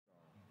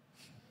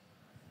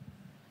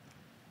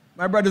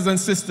My brothers and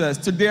sisters,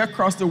 today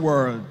across the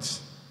world,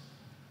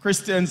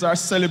 Christians are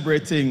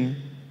celebrating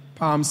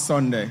Palm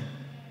Sunday,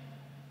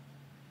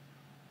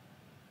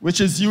 which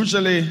is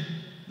usually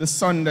the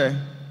Sunday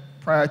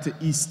prior to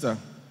Easter.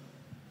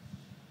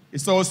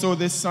 It's also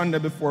this Sunday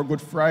before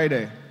Good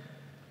Friday,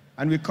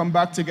 and we come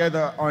back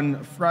together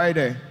on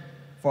Friday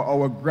for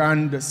our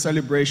grand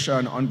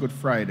celebration on Good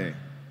Friday.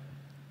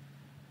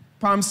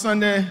 Palm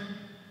Sunday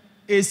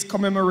is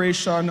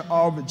commemoration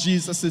of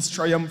Jesus'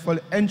 triumphal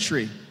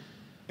entry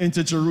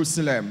into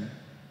Jerusalem.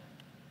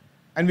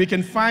 And we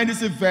can find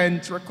this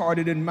event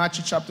recorded in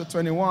Matthew chapter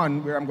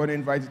 21, where I'm going to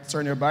invite you to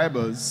turn your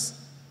Bibles.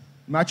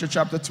 Matthew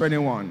chapter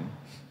 21.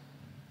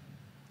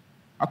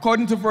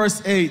 According to verse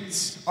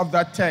 8 of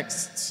that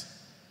text,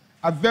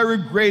 a very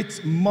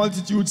great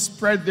multitude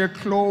spread their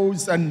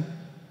clothes and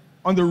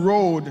on the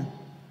road.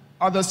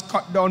 Others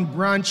cut down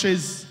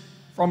branches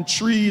from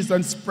trees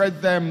and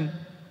spread them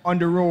on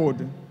the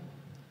road.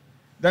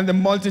 Then the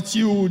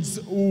multitudes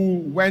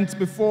who went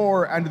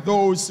before and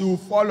those who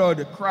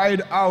followed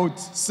cried out,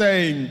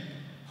 saying,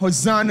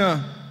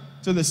 Hosanna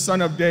to the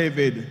Son of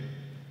David.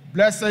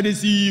 Blessed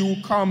is he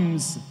who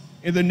comes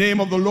in the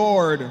name of the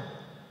Lord.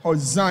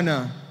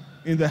 Hosanna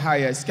in the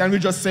highest. Can we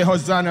just say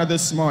Hosanna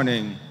this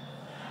morning?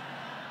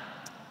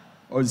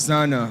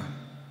 Hosanna.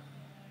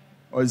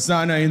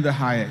 Hosanna in the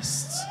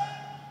highest.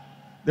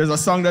 There's a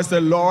song that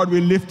says, Lord, we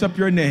lift up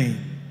your name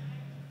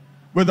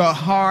with our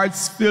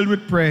hearts filled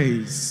with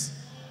praise.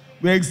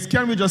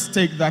 Can we just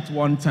take that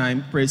one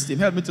time? Praise Steve.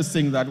 Help me to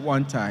sing that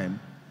one time.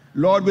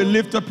 Lord, we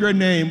lift up your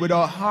name with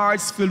our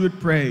hearts filled with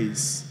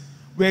praise.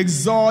 We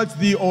exalt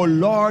thee, O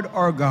Lord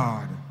our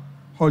God.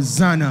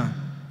 Hosanna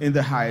in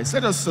the highest.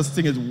 Let us just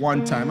sing it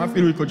one time. I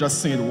feel we could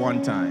just sing it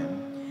one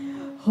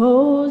time.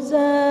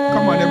 Hosanna.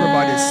 Come on,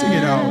 everybody, sing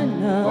it out.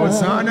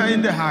 Hosanna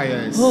in the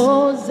highest.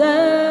 Hosanna.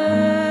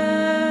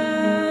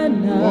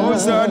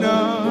 Hosanna.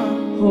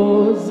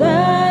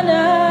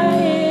 Hosanna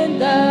in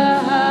the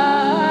highest.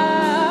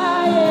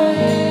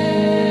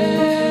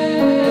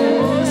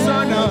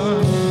 Hosanna.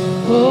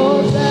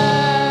 Hosanna.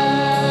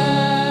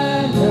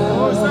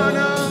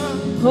 Hosanna.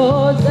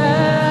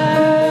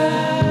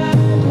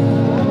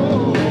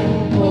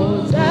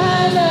 Hosanna.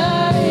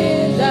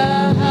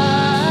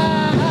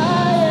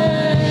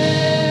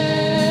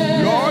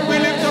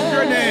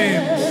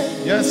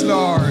 Yes,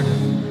 Lord.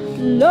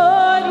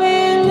 Lord, we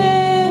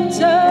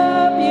lift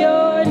up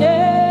your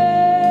name.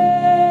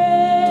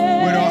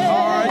 With our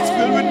hearts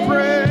filled with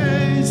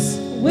praise.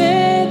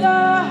 With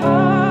our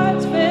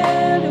hearts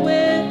filled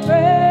with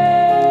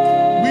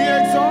praise. We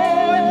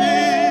exalt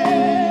thee.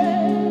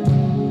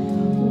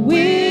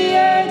 We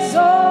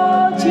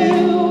exalt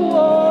you,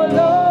 O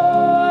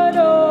Lord,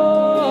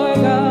 our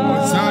God.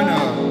 Hosanna.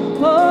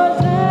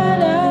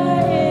 Hosanna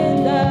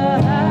in the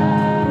highest.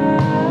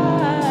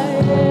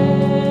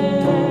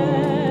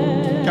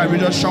 Can we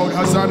just shout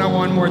Hosanna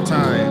one more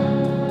time?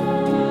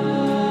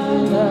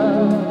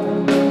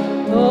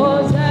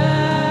 Hosanna.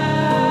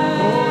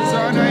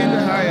 Hosanna in the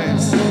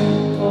highest.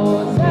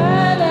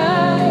 Hosanna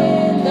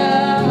in the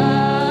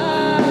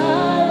highest.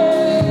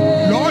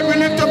 Lord, we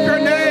lift up your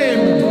name.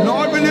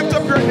 Lord, we lift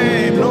up your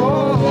name.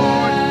 Lord.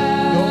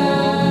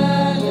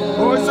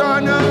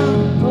 Hosanna.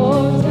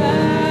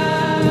 Hosanna.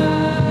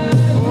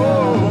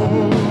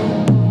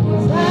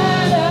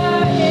 Hosanna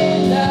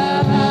in the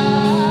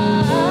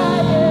highest.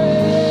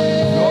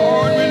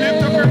 Lord, we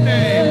lift up your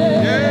name.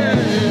 Yeah.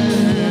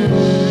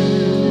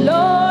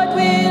 Lord,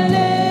 we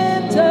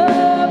lift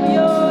up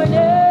your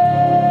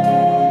name.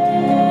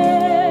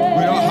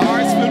 With our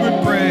hearts filled with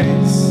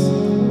praise.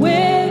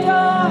 With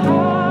our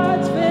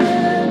hearts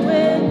filled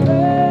with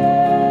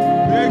praise.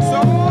 We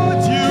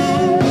exalt you.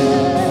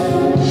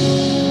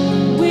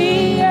 We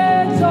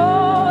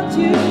exalt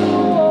you,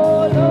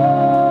 O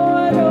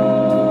Lord,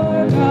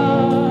 our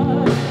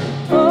God.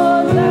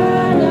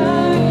 Hosanna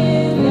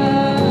in the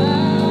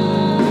highest.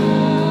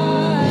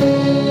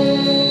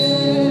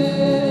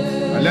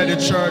 And let the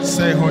church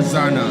say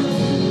Hosanna.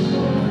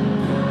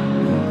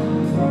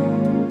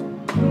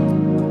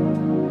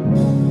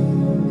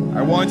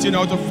 I want you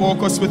now to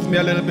focus with me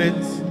a little bit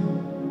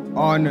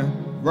on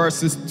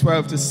verses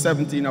 12 to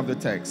 17 of the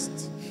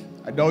text.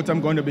 I doubt I'm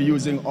going to be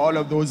using all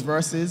of those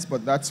verses,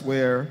 but that's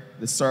where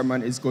the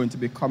sermon is going to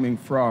be coming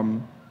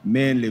from,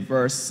 mainly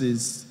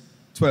verses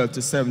 12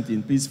 to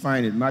 17. Please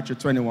find it, Matthew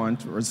 21,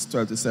 verses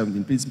 12 to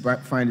 17. Please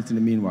find it in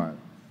the meanwhile.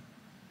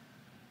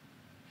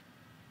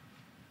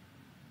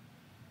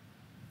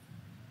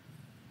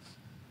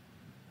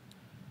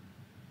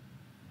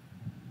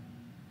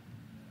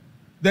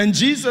 Then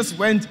Jesus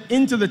went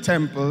into the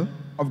temple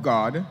of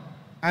God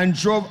and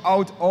drove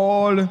out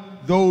all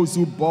those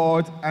who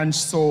bought and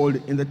sold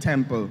in the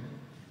temple,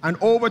 and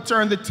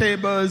overturned the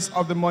tables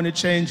of the money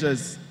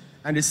changers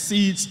and the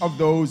seats of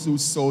those who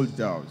sold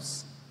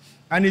doves.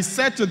 And he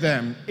said to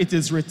them, "It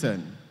is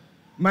written,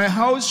 my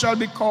house shall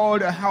be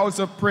called a house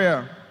of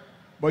prayer,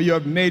 but you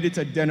have made it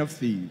a den of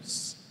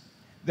thieves."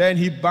 Then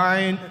the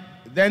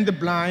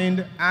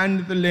blind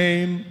and the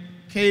lame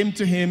came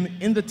to him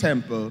in the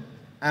temple,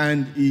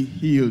 and he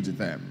healed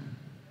them.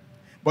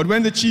 But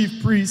when the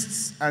chief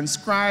priests and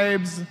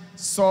scribes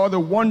saw the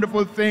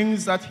wonderful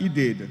things that he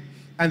did,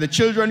 and the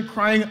children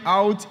crying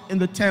out in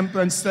the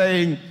temple and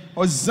saying,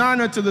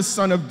 Hosanna to the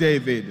Son of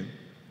David,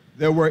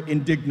 they were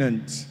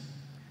indignant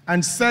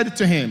and said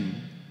to him,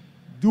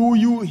 Do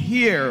you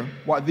hear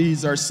what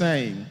these are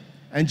saying?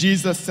 And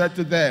Jesus said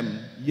to them,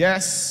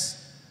 Yes.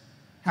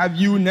 Have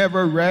you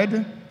never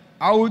read,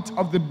 out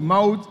of the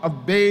mouth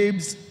of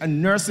babes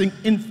and nursing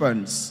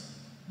infants,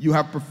 you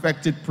have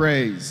perfected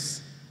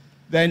praise.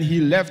 Then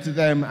he left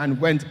them and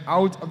went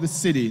out of the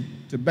city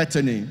to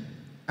Bethany,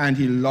 and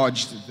he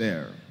lodged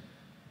there.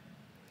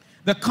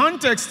 The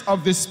context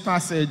of this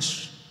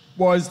passage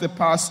was the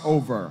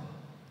Passover.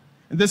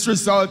 And this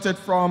resulted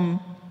from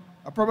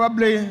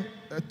probably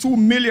 2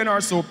 million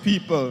or so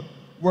people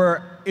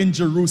were in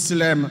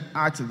Jerusalem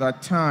at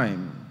that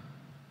time.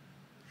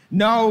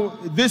 Now,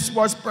 this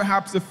was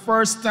perhaps the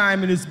first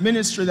time in his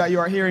ministry that you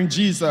are hearing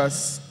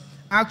Jesus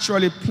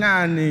actually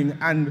planning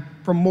and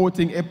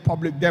promoting a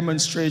public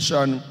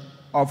demonstration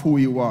of who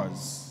he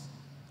was.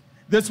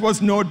 This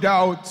was no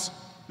doubt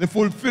the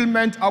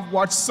fulfillment of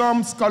what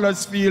some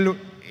scholars feel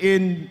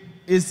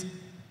is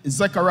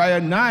Zechariah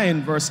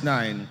 9, verse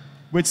 9,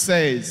 which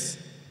says,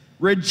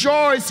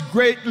 Rejoice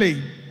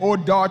greatly, O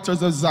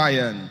daughters of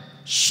Zion.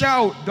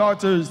 Shout,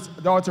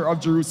 daughter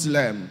of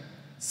Jerusalem.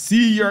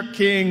 See your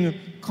king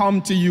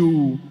come to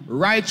you,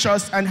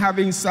 righteous and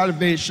having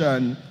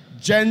salvation,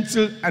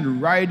 gentle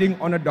and riding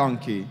on a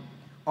donkey,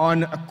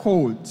 on a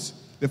colt,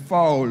 the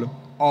foal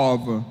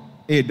of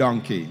a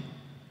donkey.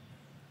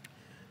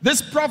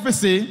 This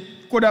prophecy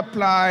could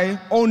apply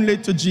only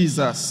to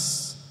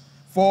Jesus,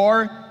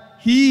 for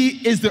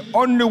he is the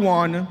only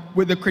one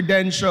with the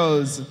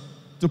credentials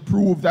to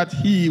prove that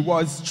he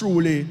was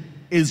truly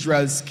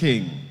Israel's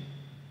king.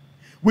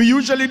 We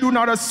usually do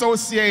not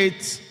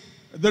associate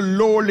the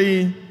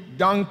lowly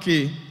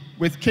donkey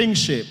with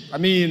kingship. I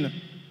mean,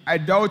 I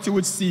doubt you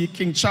would see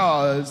King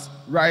Charles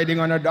riding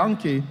on a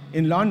donkey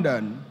in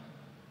London.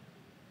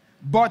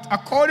 But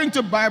according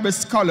to Bible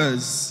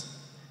scholars,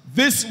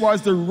 this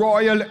was the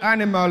royal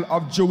animal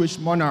of Jewish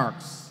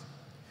monarchs.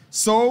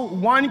 So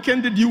one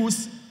can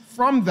deduce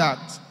from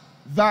that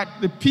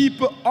the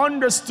people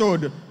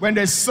understood when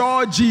they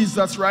saw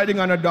Jesus riding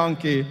on a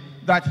donkey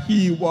that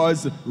he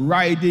was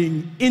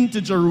riding into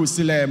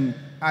Jerusalem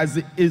as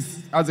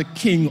a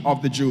king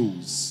of the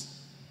Jews.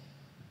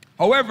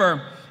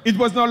 However, it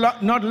was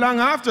not long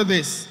after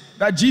this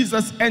that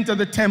Jesus entered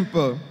the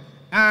temple,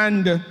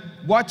 and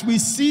what we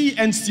see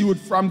ensued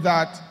from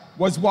that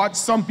was what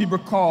some people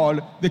call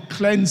the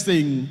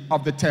cleansing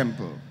of the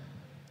temple.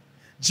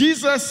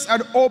 Jesus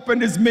had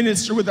opened his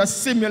ministry with a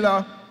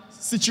similar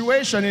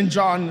situation in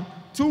John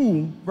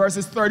 2,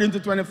 verses 13 to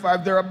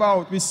 25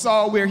 thereabout. We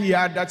saw where he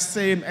had that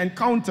same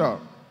encounter.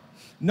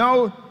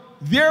 Now,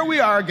 there we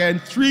are again,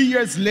 3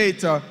 years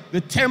later. The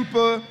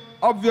temple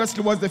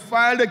obviously was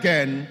defiled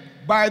again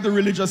by the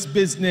religious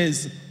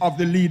business of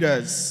the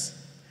leaders.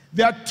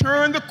 They had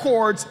turned the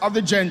courts of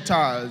the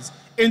Gentiles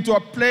into a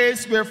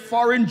place where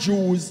foreign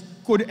Jews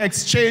could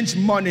exchange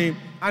money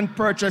and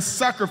purchase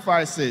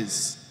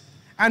sacrifices.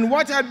 And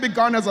what had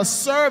begun as a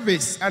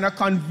service and a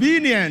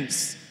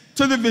convenience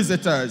to the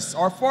visitors,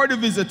 or for the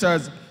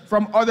visitors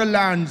from other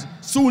lands,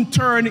 soon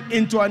turned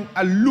into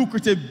a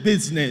lucrative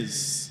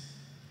business.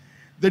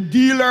 The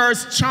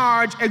dealers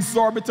charged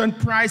exorbitant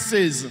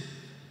prices,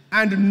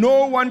 and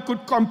no one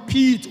could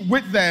compete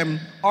with them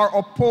or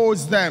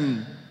oppose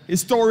them.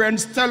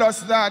 Historians tell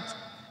us that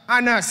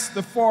Annas,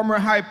 the former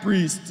high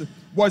priest,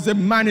 was the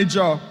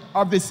manager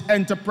of this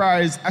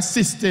enterprise,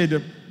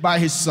 assisted by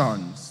his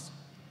sons.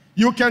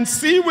 You can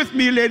see with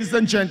me, ladies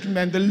and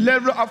gentlemen, the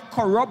level of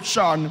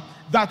corruption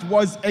that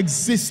was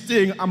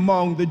existing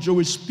among the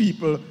Jewish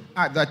people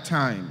at that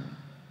time.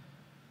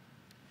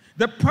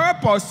 The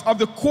purpose of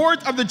the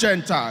court of the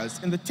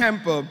Gentiles in the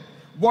temple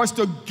was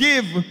to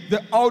give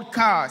the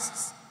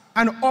outcasts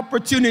an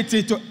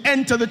opportunity to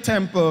enter the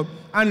temple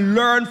and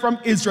learn from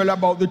Israel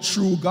about the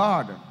true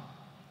God.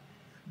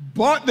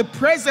 But the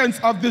presence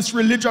of this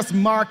religious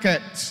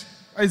market,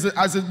 as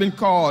it's been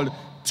called,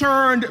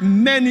 turned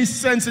many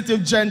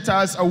sensitive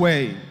Gentiles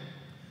away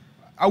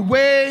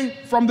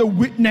from the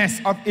witness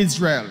of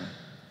Israel.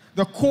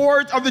 The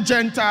court of the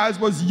Gentiles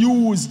was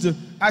used,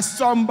 as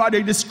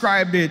somebody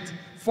described it,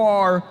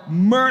 for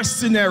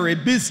mercenary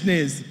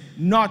business,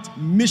 not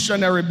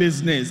missionary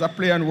business. A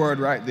play on word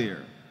right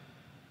there.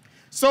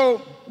 So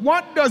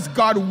what does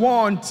God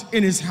want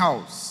in his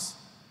house?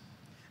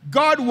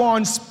 God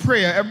wants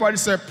prayer. Everybody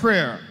say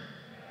prayer.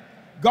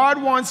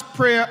 God wants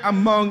prayer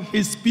among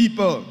his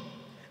people.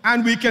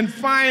 And we can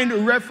find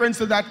reference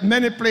to that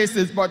many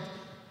places, but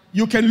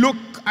you can look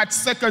at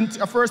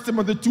 1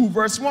 Timothy 2,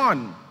 verse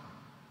 1.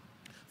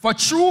 For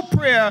true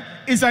prayer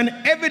is an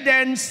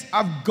evidence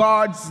of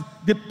God's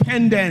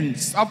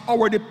dependence, of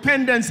our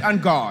dependence on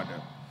God,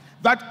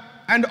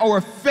 and our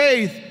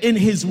faith in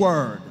his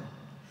word.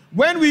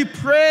 When we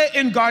pray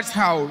in God's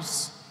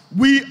house,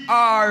 we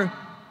are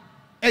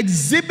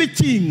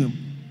exhibiting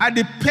a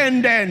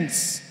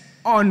dependence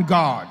on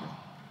God.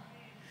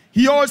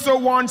 He also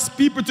wants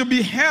people to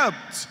be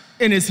helped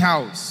in his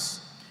house.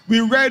 We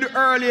read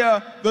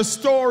earlier the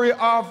story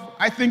of,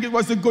 I think it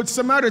was the Good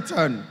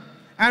Samaritan,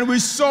 and we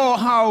saw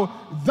how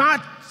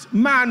that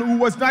man who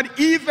was not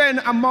even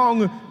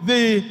among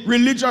the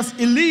religious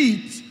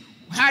elite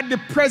had the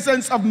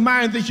presence of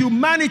mind, the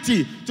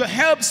humanity to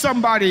help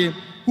somebody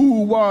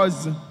who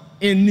was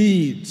in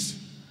need.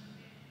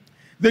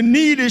 The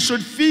needy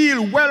should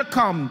feel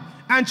welcome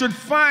and should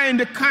find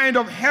the kind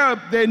of help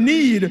they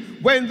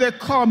need when they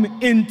come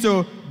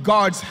into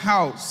God's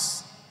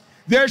house.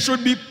 There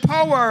should be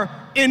power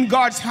in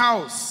God's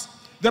house.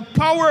 The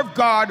power of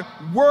God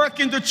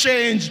working to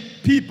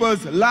change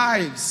people's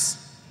lives.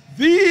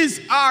 These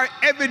are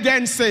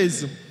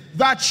evidences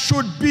that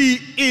should be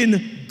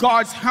in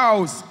God's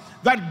house,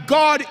 that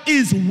God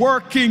is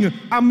working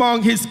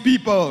among his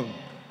people.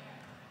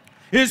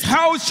 His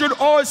house should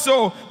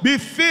also be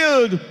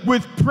filled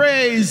with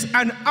praise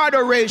and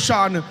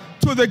adoration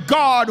to the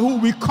God who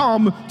we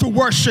come to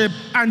worship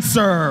and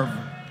serve.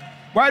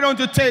 Why don't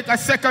you take a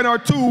second or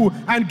two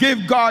and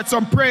give God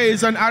some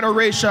praise and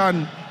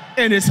adoration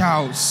in his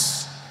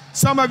house?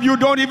 Some of you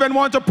don't even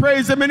want to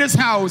praise him in his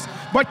house,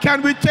 but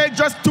can we take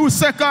just 2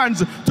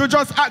 seconds to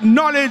just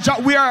acknowledge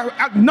that we are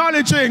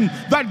acknowledging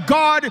that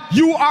God,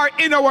 you are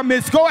in our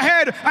midst. Go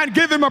ahead and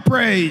give him a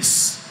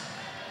praise.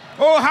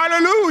 Oh,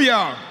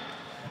 hallelujah.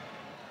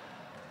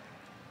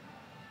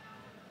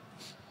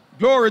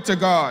 Glory to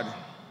God.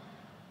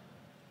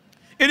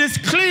 It is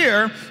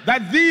clear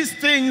that these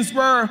things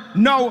were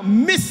now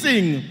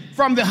missing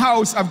from the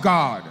house of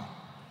God.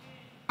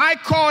 I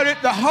call it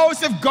the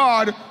house of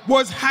God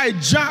was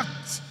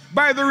hijacked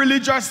by the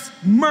religious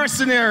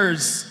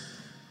mercenaries,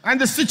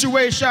 and the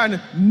situation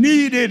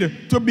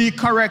needed to be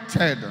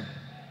corrected.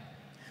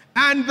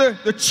 And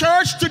the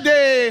church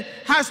today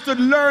has to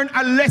learn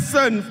a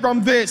lesson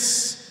from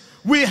this.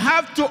 We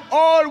have to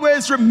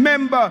always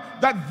remember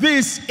that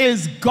this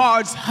is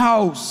God's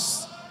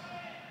house.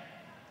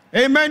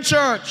 Amen,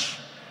 church.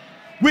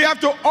 We have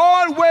to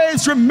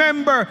always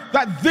remember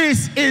that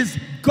this is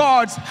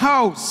God's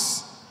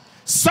house.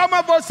 Some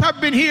of us have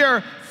been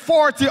here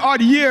 40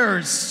 odd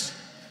years,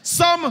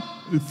 some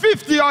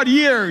 50 odd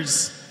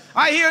years.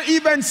 I hear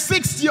even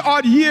 60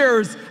 odd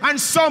years, and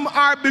some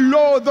are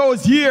below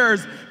those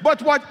years.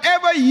 But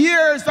whatever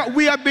years that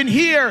we have been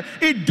here,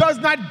 it does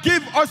not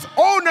give us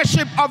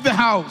ownership of the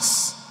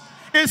house.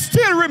 It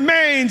still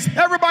remains,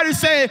 everybody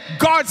say,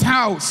 God's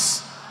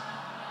house.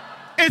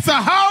 It's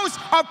a house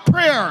of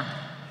prayer.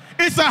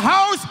 It's a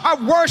house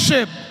of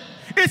worship.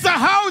 It's a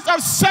house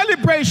of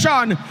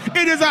celebration.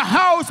 It is a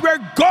house where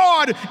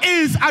God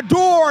is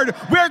adored,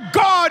 where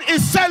God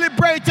is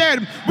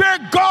celebrated, where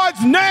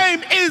God's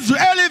name is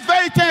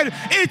elevated.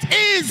 It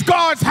is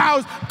God's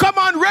house. Come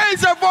on,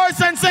 raise your voice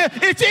and say,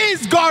 it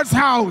is God's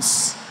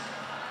house.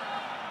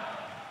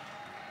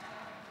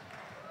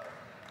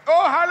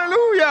 Oh,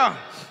 hallelujah.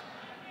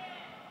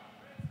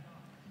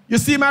 You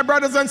see, my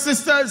brothers and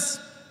sisters,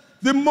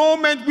 the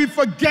moment we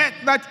forget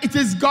that it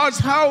is God's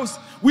house,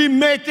 we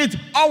make it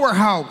our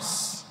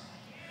house.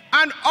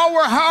 And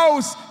our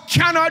house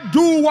cannot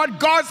do what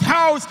God's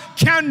house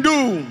can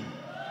do.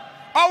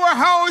 Our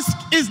house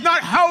is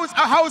not a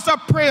house of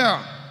prayer.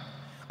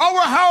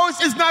 Our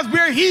house is not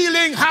where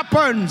healing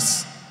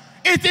happens.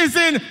 It is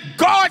in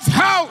God's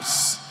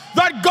house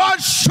that God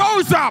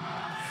shows up.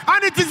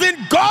 And it is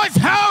in God's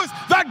house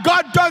that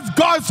God does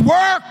God's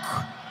work.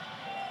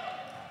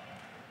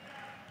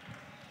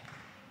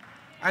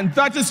 And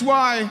that is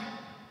why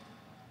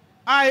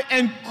I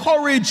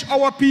encourage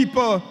our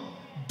people,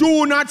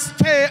 do not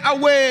stay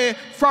away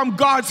from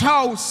God's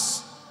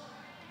house.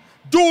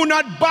 Do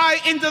not buy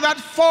into that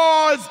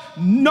false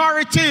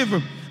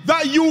narrative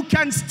that you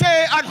can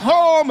stay at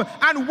home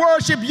and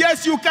worship.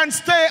 Yes, you can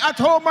stay at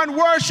home and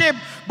worship,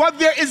 but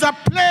there is a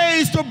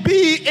place to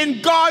be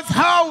in God's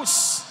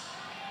house.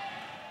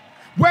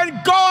 When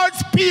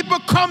God's people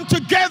come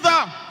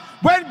together,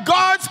 when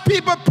God's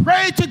people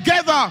pray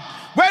together,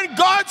 when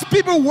God's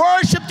people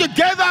worship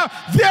together,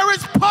 there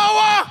is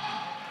power.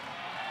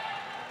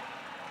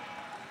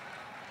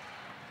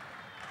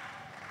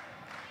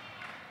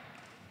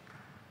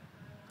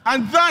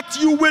 And that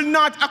you will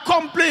not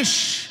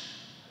accomplish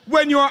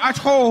when you're at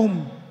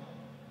home.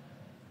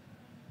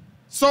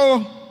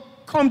 So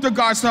come to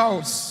God's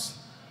house.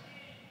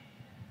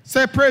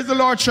 Say, praise the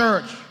Lord,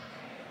 church.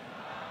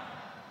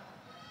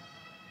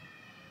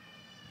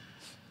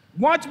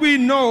 What we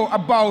know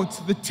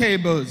about the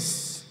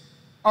tables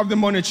of the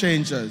money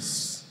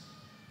changers.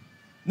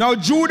 Now,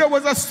 Judah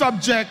was a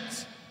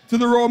subject to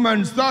the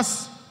Romans,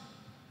 thus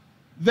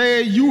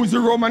they used the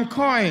Roman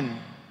coin.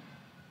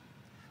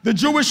 The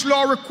Jewish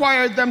law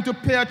required them to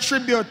pay a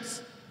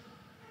tribute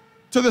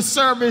to the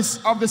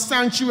service of the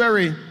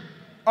sanctuary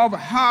of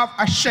half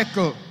a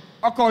shekel,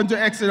 according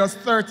to Exodus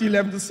 30,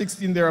 11 to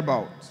 16,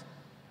 thereabout.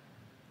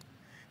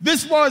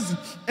 This was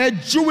a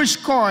Jewish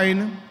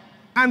coin,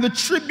 and the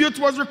tribute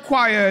was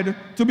required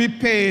to be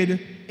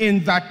paid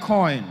in that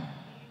coin.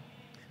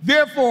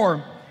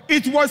 Therefore,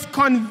 it was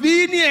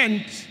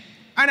convenient,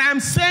 and I'm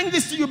saying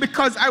this to you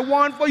because I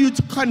want for you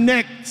to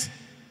connect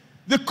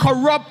the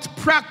corrupt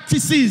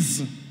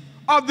practices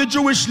of the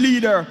Jewish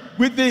leader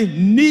with the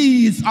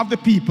needs of the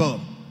people.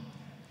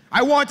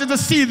 I wanted to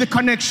see the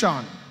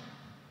connection.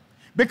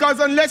 Because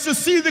unless you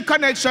see the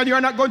connection,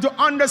 you're not going to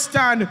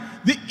understand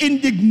the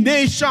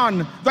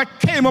indignation that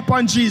came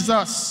upon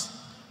Jesus,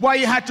 why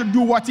he had to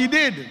do what he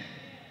did.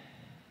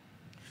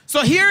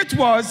 So here it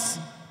was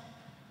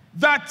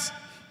that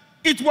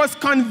it was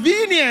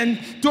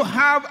convenient to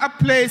have a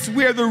place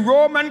where the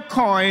Roman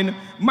coin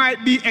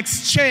might be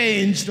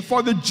exchanged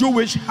for the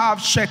Jewish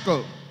half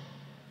shekel.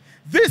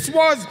 This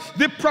was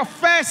the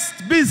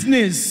professed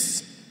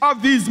business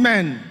of these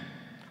men.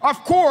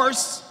 Of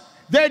course,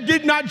 they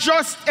did not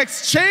just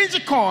exchange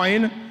a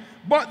coin,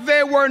 but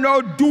they were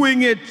now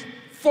doing it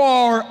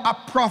for a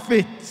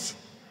profit.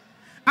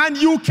 And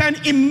you can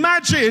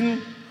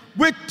imagine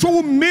with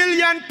 2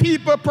 million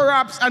people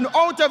perhaps, and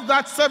out of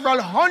that several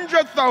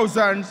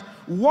 100,000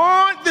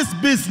 want this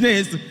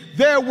business,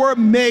 they were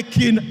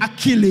making a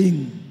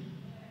killing.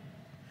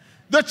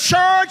 The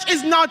church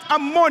is not a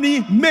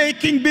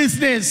money-making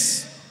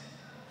business,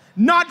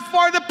 not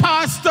for the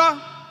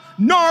pastor,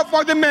 nor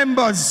for the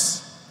members.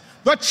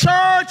 The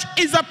church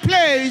is a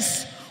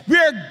place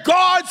where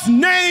God's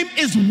name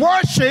is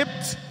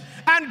worshipped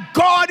and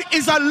God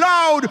is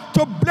allowed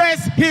to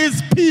bless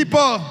his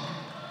people.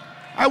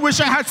 I wish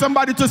I had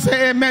somebody to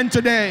say amen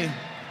today.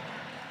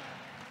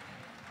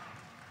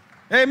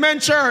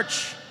 Amen,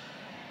 church.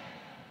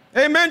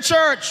 Amen,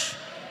 church.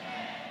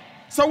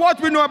 So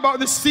what we know about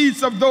the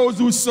seeds of those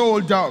who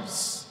sold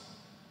doves?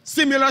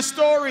 Similar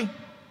story.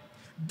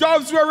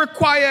 Doves were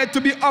required to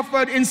be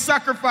offered in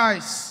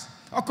sacrifice,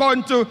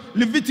 according to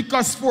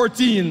Leviticus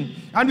 14,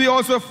 and we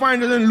also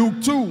find it in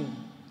Luke 2.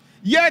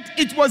 Yet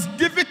it was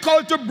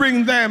difficult to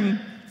bring them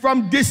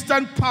from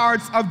distant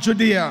parts of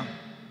Judea.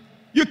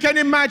 You can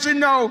imagine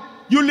now,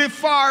 you live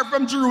far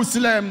from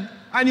Jerusalem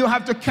and you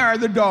have to carry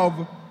the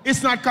dove.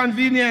 It's not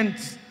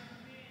convenient.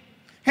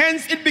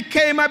 Hence it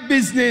became a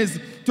business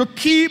to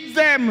keep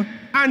them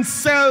and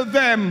sell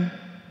them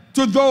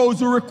to those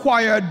who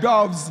require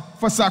doves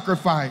for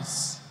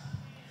sacrifice.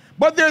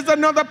 But there's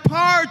another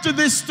part to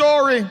this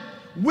story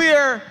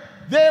where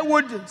they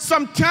would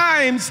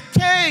sometimes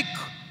take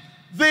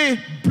the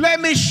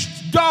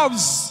blemished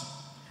doves,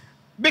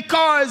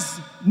 because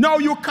now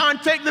you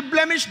can't take the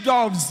blemished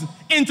doves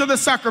into the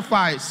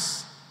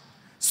sacrifice.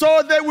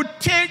 So they would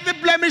take the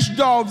blemished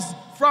doves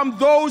from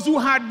those who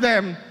had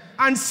them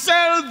and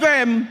sell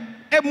them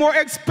a more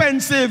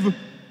expensive,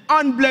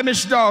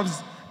 unblemished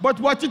doves. But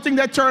what do you think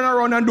they turn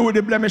around and do with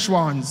the blemished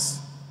ones?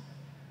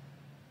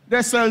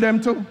 They sell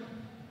them too.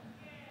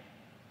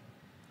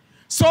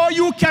 So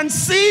you can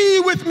see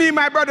with me,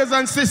 my brothers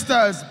and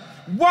sisters,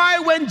 why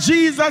when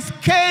Jesus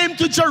came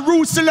to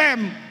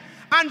Jerusalem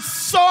and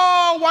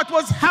saw what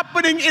was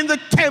happening in the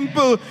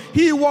temple,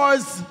 he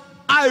was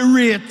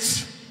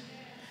irate.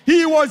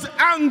 He was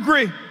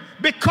angry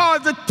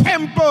because the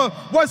temple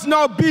was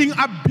now being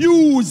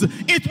abused.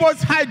 It was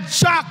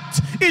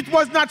hijacked. It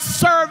was not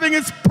serving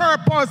its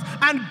purpose,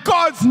 and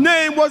God's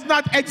name was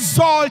not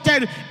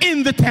exalted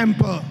in the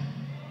temple.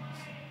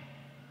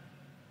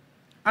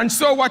 And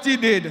so what he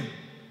did,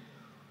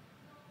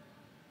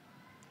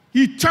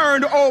 he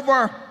turned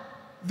over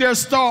their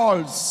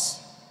stalls.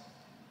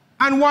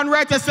 And one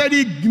writer said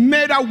he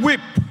made a whip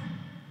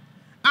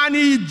and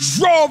he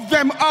drove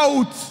them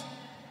out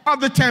of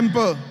the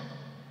temple.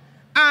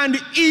 And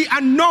he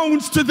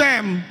announced to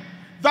them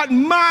that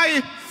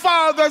my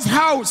Father's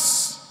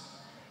house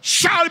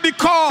shall be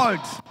called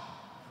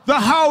the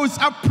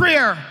house of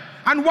prayer.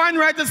 And one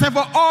writer said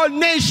for all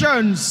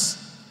nations.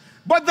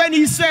 But then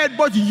he said,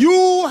 but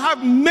you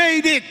have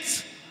made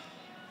it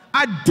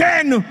a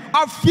den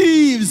of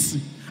thieves.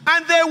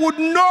 And they would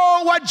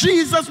know what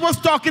Jesus was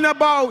talking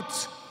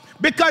about,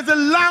 because the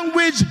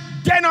language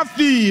den of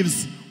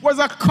thieves was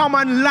a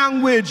common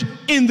language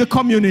in the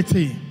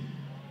community.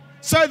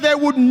 So they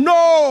would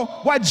know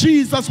what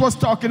Jesus was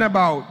talking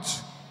about.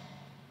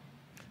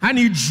 And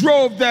he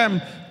drove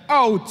them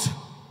out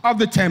of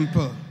the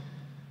temple.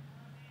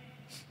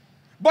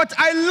 But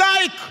I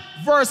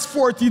like verse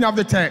 14 of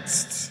the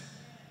text.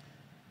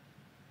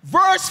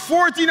 Verse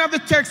 14 of the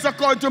text,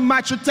 according to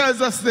Matthew,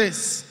 tells us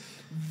this.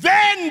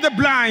 Then the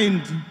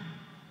blind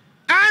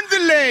and the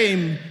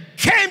lame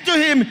came to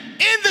him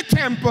in the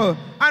temple.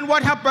 And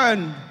what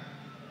happened?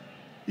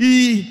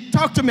 He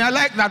talked to me. I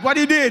like that. What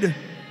he did?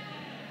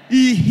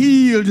 He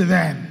healed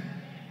them.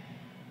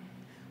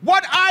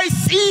 What I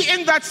see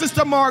in that,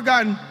 Sister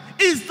Morgan,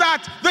 is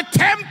that the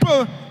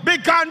temple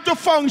began to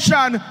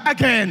function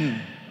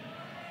again.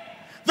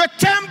 The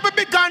temple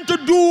began to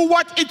do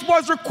what it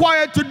was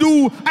required to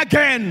do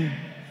again.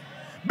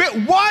 But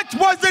what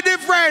was the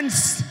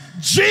difference?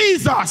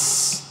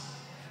 Jesus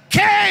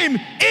came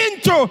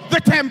into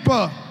the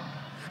temple.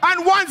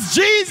 And once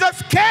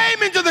Jesus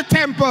came into the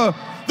temple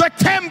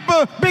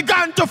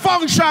began to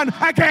function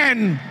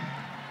again.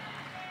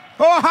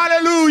 Oh,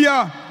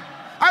 hallelujah.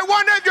 I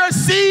wonder if you're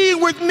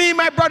seeing with me,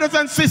 my brothers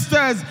and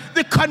sisters,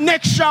 the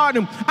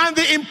connection and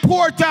the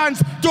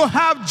importance to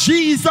have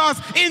Jesus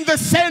in the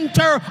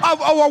center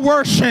of our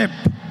worship.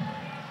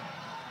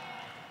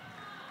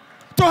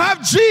 to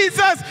have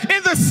Jesus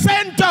in the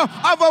center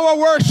of our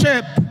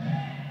worship.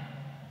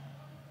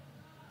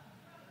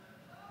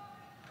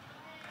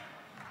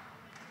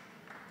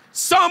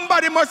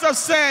 Somebody must have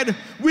said,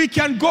 we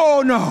can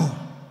go now.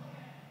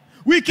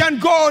 We can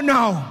go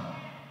now.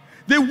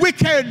 The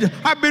wicked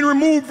have been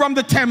removed from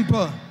the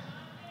temple.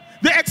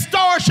 The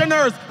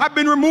extortioners have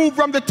been removed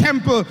from the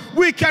temple.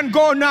 We can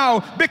go now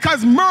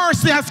because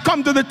mercy has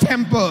come to the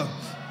temple.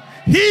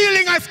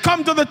 Healing has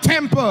come to the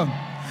temple.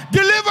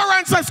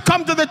 Deliverance has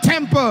come to the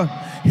temple.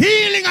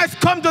 Healing has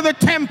come to the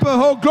temple.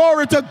 Oh,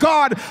 glory to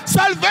God.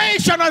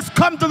 Salvation has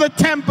come to the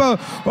temple.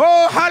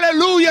 Oh,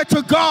 hallelujah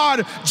to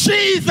God.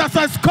 Jesus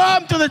has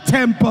come to the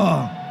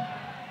temple.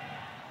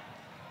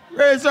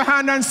 Raise your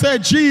hand and say,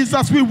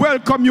 Jesus, we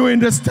welcome you in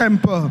this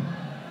temple.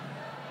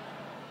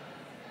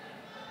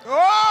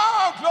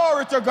 Oh,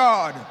 glory to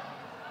God.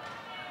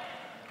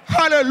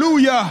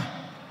 Hallelujah.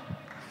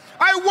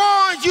 I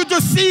want you to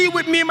see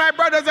with me, my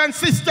brothers and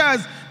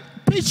sisters,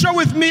 picture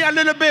with me a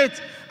little bit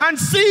and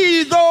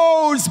see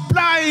those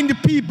blind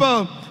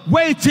people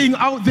waiting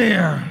out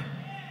there.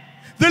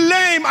 The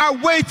lame are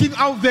waiting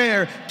out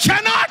there,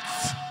 cannot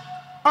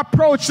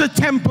approach the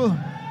temple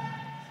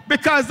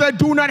because they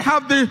do not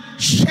have the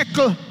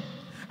shekel,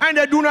 and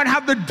they do not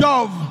have the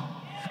dove,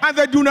 and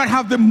they do not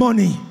have the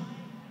money.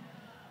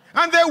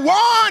 And they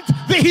want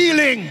the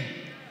healing.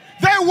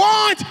 They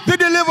want the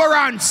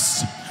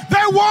deliverance.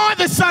 They want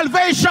the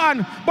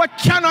salvation, but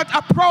cannot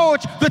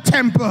approach the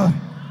temple.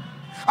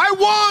 I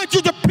want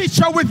you to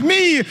picture with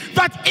me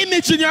that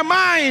image in your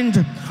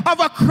mind of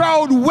a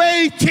crowd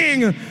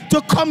waiting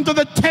to come to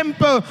the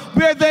temple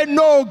where they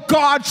know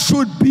God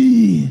should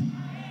be.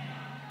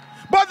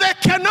 But they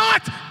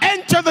cannot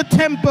enter the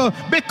temple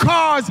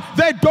because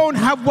they don't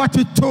have what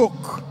it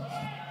took.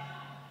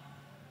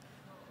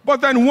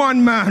 But then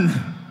one man,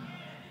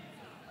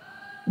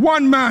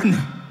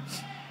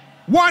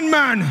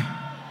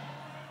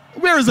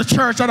 where is the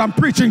church that I'm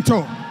preaching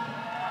to?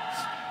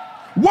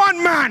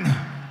 One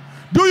man.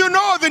 Do you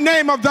know the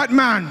name of that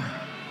man?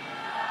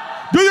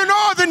 Do you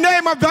know the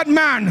name of that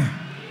man?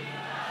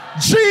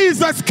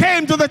 Jesus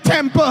came to the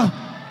temple.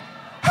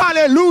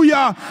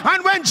 Hallelujah.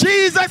 And when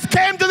Jesus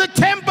came to the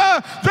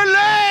temple, the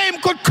lame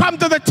could come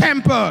to the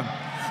temple.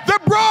 The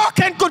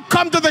broken could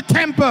come to the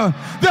temple.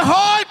 The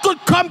halt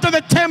could come to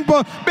the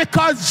temple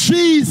because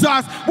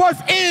Jesus was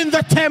in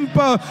the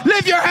temple.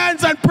 Lift your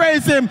hands and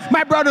praise him,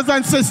 my brothers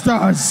and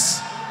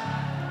sisters.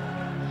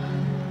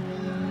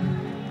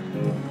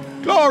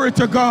 Glory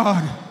to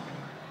God.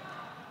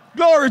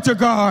 Glory to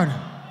God.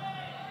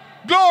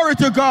 Glory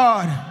to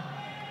God.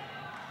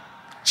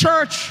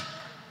 Church,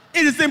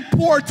 it is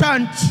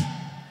important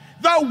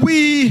that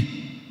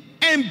we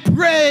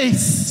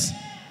embrace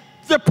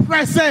the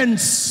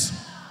presence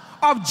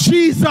of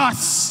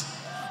Jesus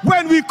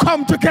when we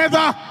come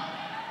together.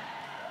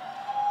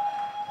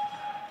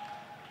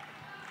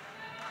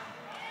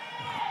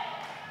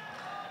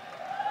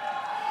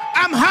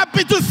 I'm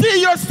happy to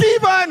see you,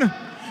 Stephen.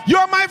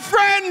 You're my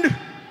friend, and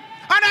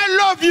I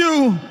love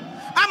you.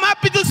 I'm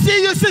happy to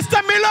see you,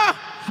 Sister Miller.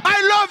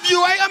 I love you.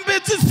 I am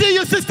happy to see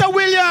you, Sister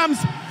Williams.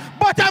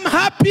 But I'm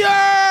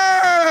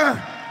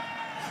happier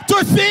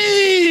to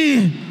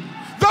see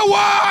the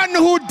one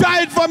who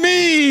died for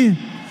me.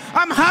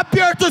 I'm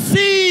happier to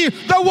see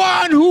the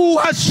one who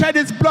has shed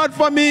his blood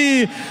for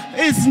me.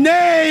 His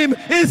name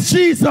is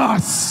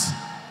Jesus.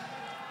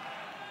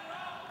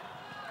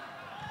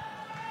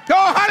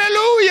 Oh,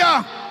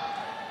 hallelujah.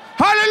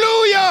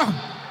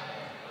 Hallelujah.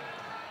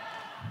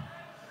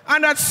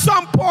 And at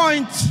some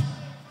point,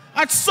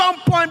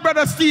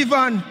 Brother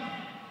Stephen,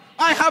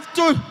 I have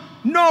to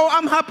know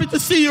I'm happy to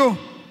see you,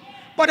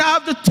 but I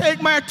have to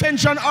take my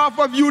attention off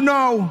of you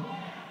now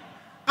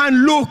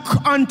and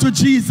look unto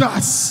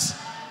Jesus.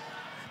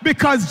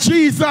 Because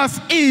Jesus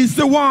is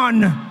the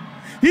one.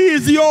 He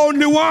is the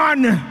only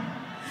one.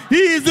 He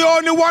is the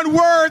only one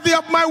worthy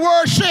of my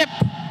worship.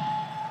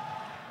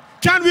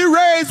 Can we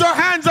raise our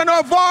hands and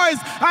our voice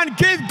and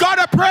give God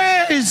a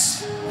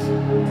praise?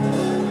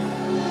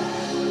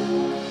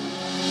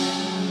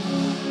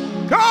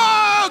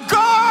 Oh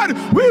God,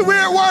 we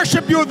will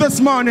worship you this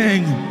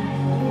morning.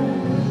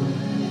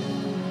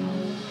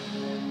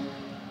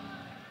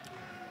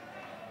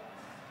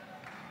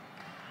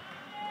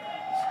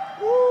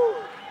 Woo.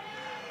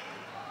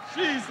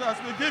 Jesus,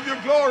 we give you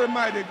glory,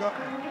 mighty God.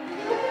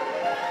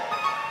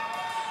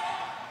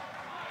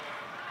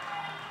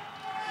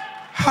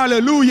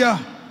 Hallelujah.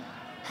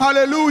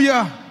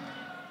 Hallelujah.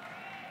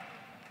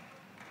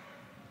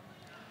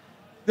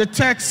 The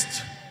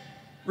text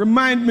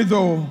reminds me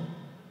though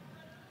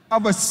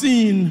of a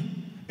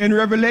scene in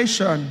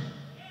Revelation.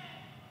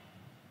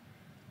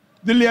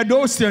 The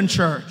Laodicean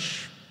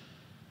church.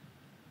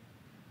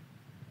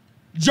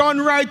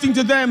 John writing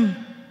to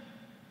them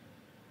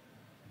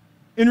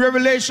in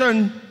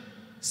Revelation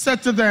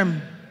said to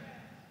them,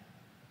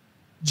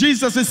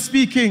 Jesus is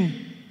speaking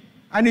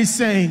and he's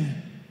saying,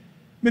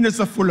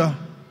 Minister Fuller,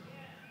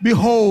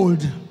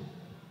 behold,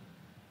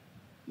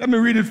 let me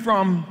read it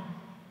from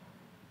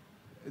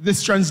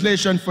this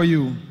translation for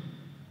you.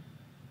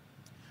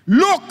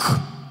 Look,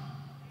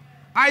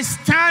 I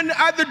stand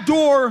at the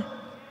door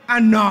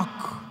and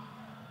knock.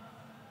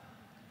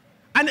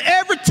 And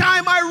every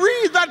time I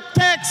read that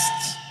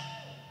text,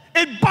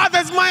 it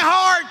bothers my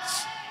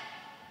heart.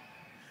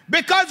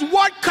 Because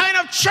what kind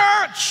of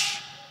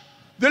church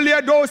the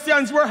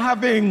Laodiceans were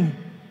having,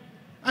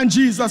 and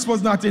Jesus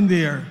was not in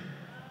there.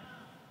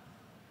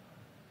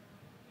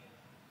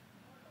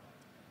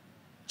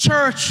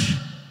 Church,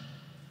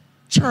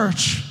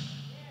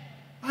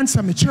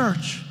 answer me,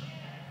 church.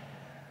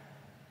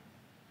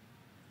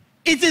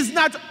 It is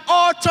not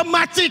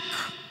automatic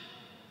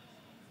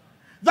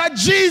that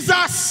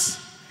Jesus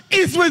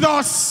is with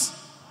us.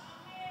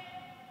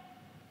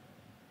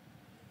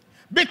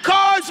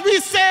 Because we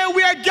say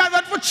we are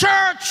gathered for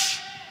church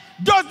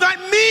does not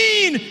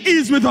mean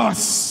he's with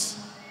us.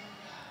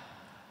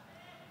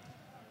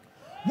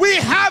 We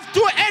have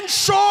to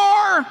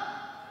ensure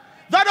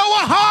that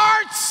our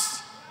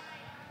hearts,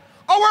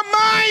 our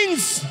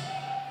minds,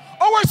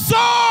 our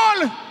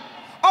soul,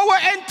 our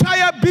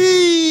entire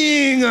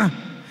being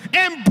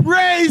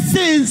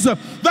embraces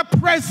the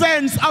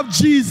presence of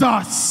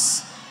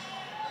Jesus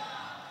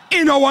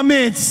in our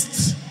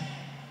midst.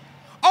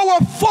 Our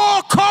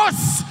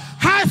focus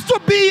has to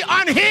be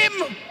on him.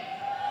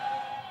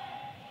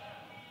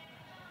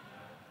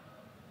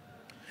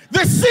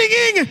 The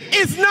singing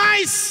is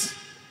nice.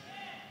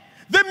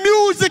 The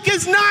music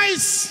is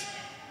nice.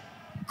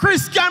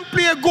 Chris can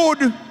play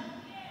good.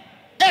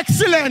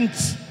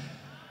 Excellent.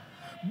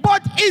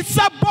 But it's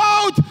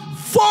about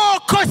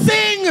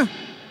focusing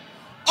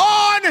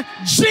on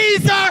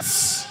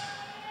Jesus.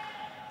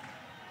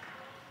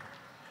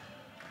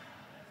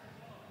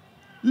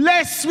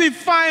 Lest we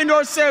find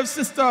ourselves,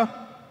 Sister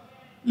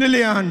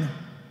Lillian,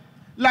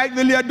 like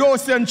the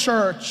Laodicean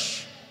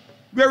church,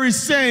 where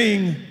he's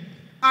saying,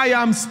 I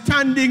am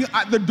standing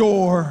at the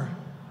door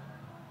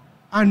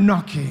and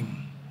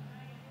knocking.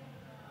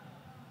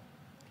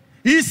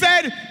 He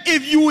said,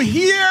 if you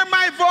hear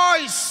my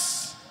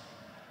voice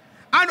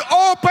and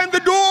open the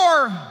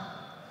door,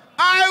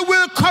 I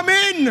will come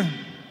in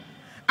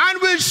and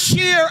we'll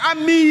share a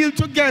meal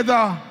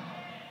together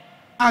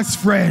as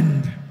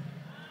friends.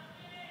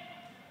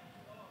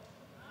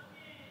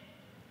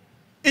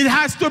 It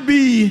has to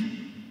be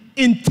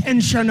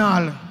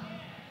intentional.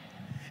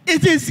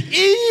 It is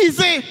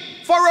easy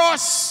for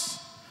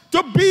us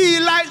to be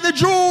like the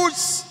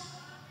Jews.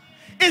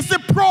 It's the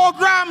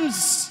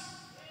programs,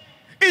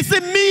 it's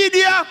the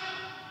media,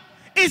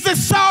 it's the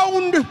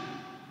sound.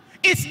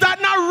 It's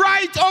that not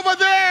right over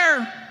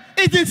there.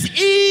 It is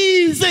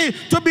easy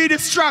to be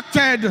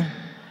distracted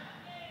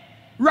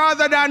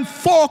rather than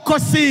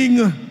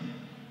focusing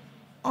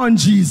on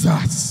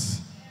Jesus.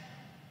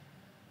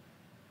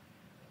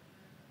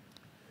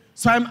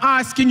 So I'm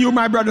asking you,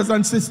 my brothers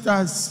and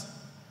sisters,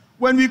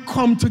 when we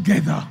come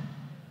together,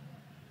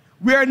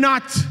 we're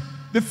not,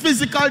 the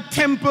physical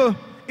temple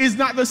is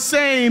not the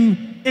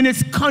same in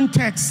its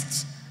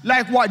context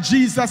like what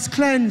Jesus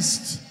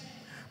cleansed.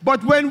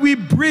 But when we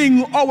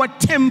bring our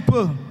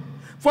temple,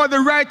 for the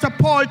writer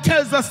Paul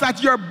tells us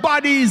that your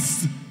body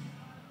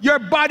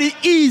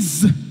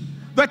is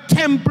the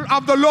temple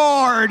of the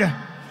Lord.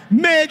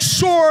 Make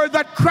sure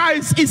that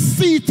Christ is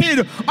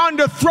seated on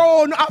the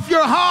throne of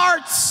your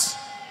hearts.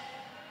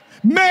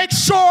 Make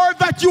sure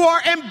that you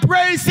are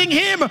embracing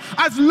him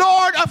as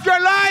Lord of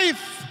your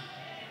life.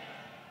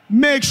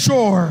 Make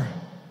sure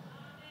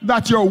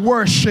that your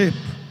worship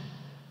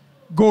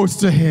goes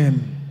to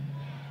him.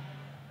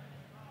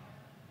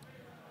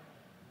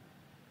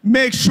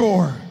 Make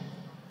sure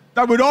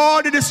that with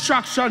all the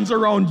distractions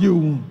around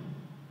you,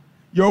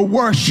 your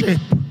worship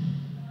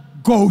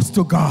goes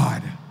to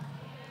God.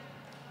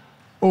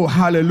 Oh,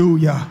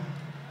 hallelujah.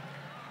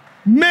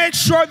 Make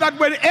sure that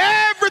when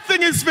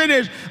everything is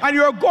finished and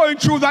you're going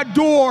through that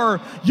door,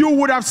 you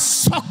would have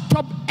sucked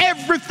up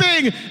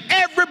everything,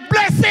 every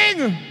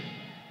blessing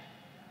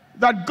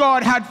that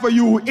God had for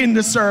you in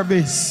the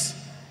service.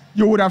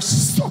 You would have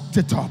sucked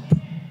it up.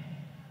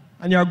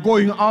 And you're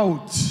going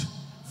out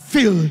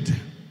filled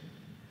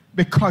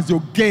because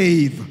you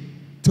gave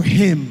to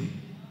him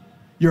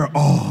your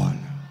all.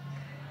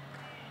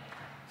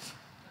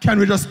 Can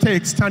we just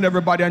stand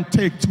everybody and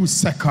take 2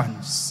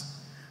 seconds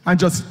and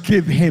just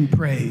give him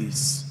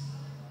praise?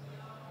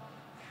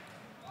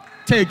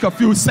 Take a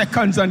few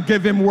seconds and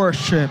give him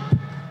worship.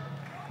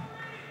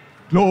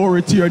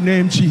 Glory to your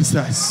name,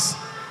 Jesus.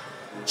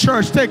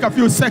 Church, take a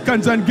few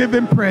seconds and give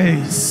him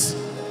praise.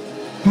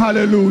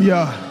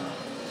 Hallelujah.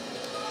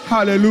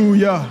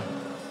 Hallelujah.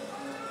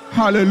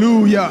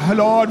 Hallelujah.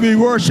 Lord, we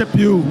worship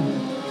you.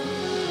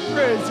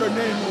 Praise your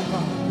name, O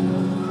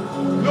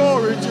God.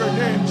 Glory to your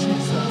name,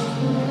 Jesus.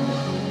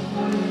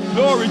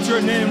 Glory to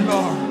your name,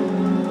 Lord.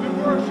 We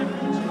worship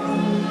you, Jesus.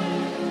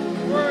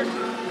 Worship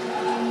you.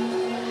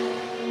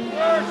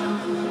 Worship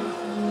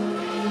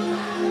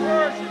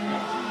you, Jesus. Worship you,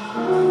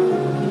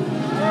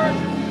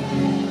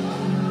 Jesus.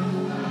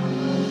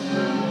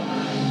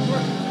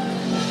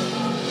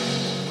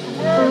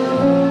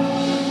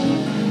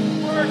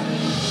 Worship you,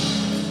 Jesus.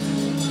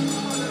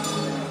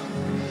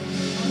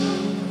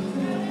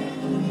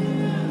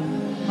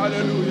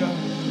 Hallelujah.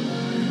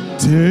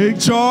 Take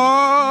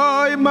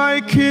joy,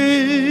 my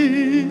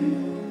King,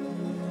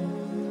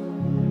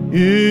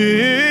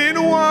 in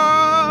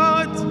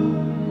what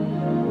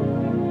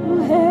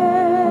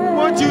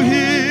you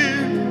hear.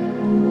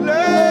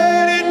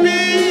 Let it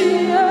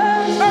be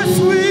a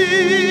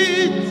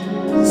sweet,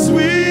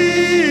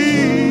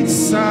 sweet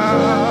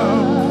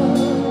sound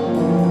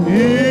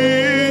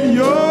in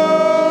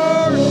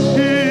your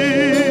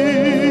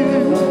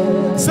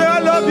ear. Say, I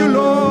love you,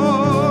 Lord.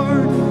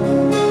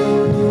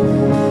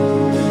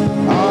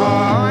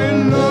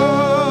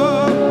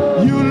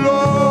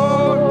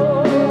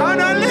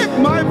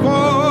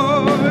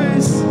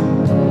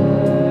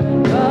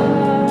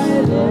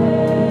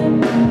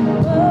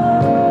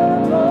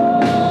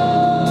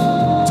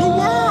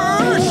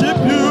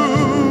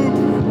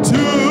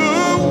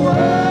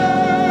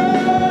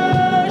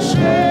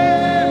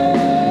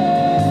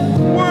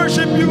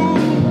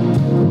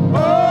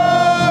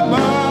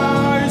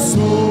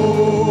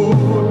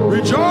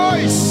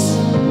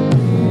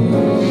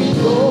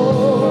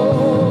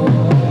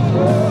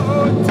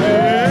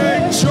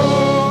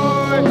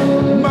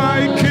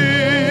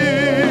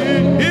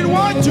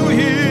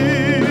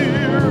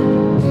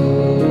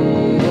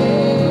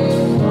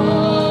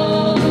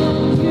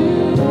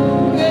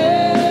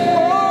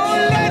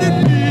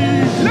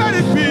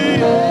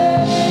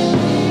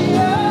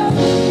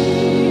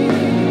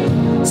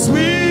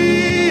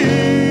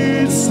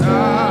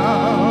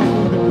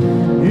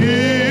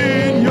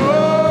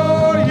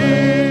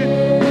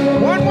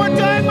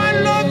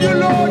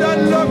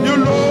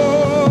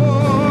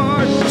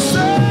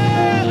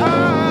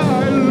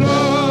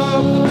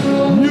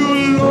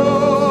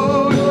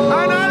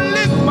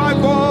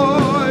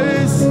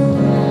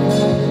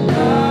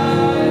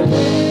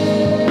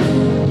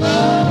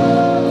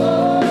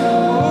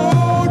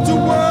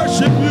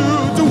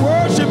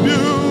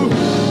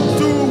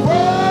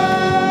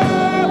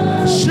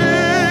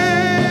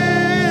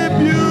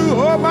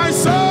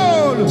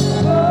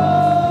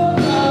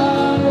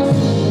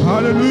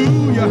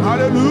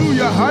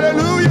 Hallelujah,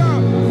 hallelujah.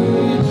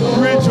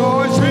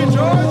 Rejoice,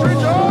 rejoice,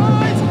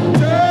 rejoice.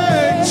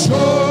 Take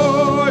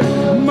joy,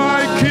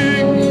 my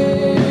King,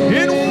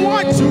 in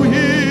what you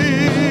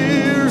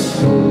hear.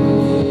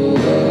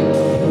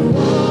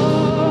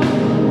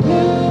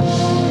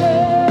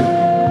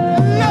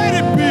 Let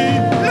it be,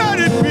 let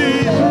it be,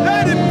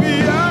 let it be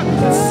a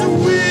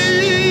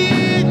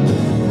sweet.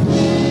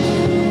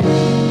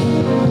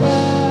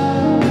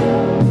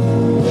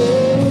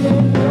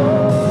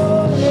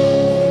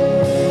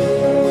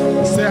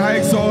 Say, I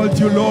exalt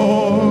you,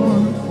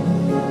 Lord.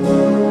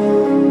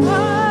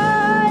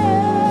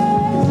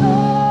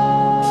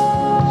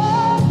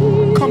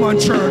 Come on,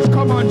 church,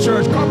 come on,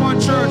 church, come on,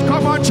 church,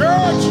 come on,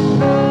 church.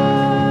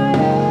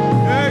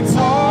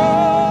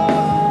 Exalt.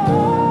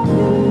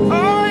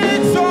 I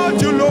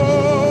exalt you,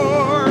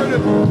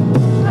 Lord.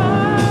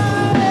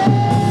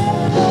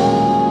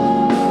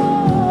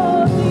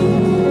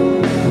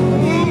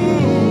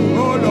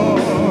 Oh,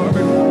 Lord.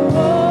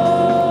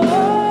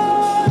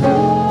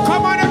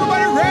 Come on,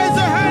 everybody, raise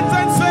your hands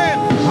and say,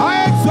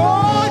 I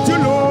exalt you,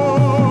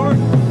 Lord.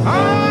 I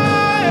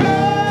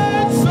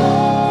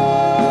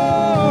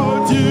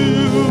exalt you.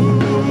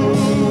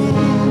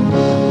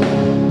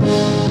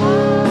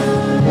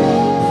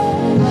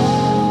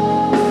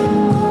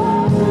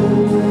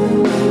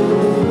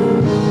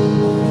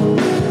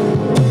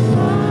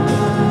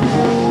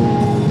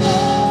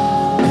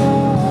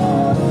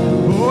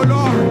 Oh,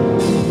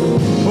 Lord.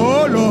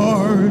 Oh,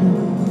 Lord.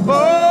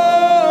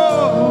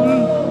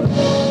 Oh,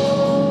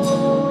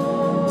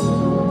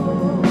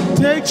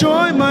 take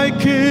joy, my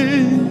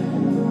King.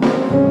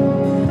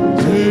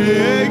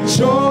 Take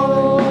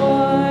joy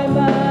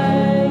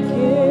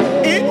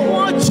in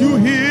what you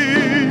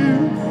hear.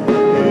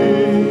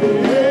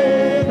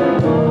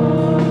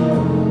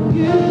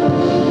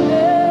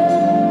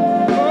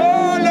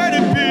 Oh, let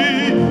it be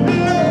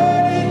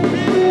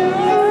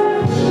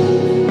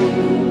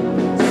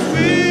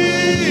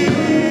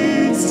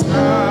sweet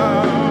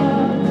sound.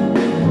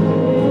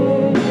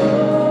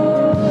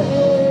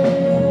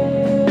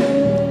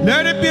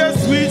 Let it be a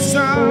sweet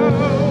sound.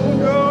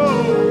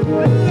 Oh,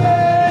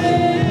 let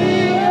it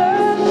be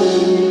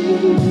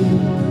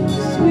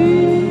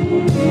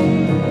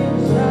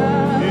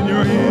in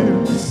your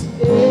ears.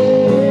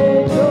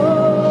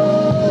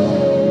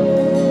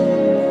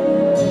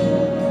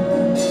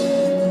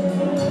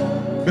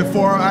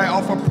 Before I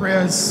offer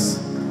prayers,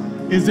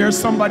 is there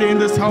somebody in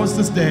this house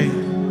this day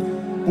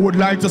who would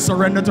like to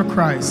surrender to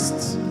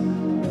Christ?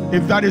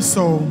 If that is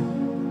so,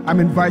 I'm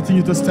inviting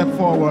you to step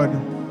forward.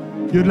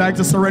 You'd like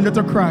to surrender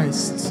to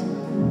Christ.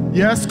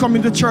 Yes,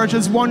 coming to church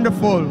is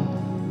wonderful,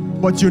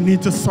 but you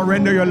need to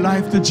surrender your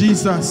life to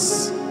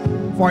Jesus.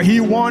 For He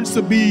wants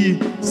to be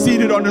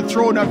seated on the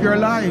throne of your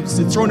lives,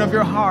 the throne of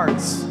your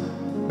hearts.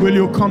 Will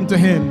you come to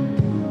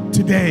Him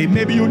today?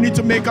 Maybe you need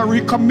to make a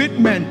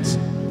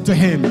recommitment to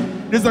Him.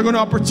 This is a good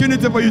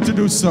opportunity for you to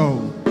do so.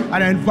 And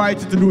I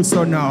invite you to do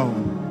so now.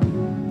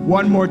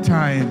 One more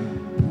time.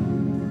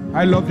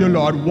 I love you,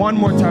 Lord. One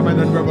more time, and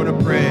then we're going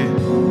to pray.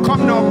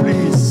 Come now,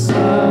 please, if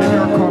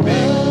you're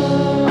coming.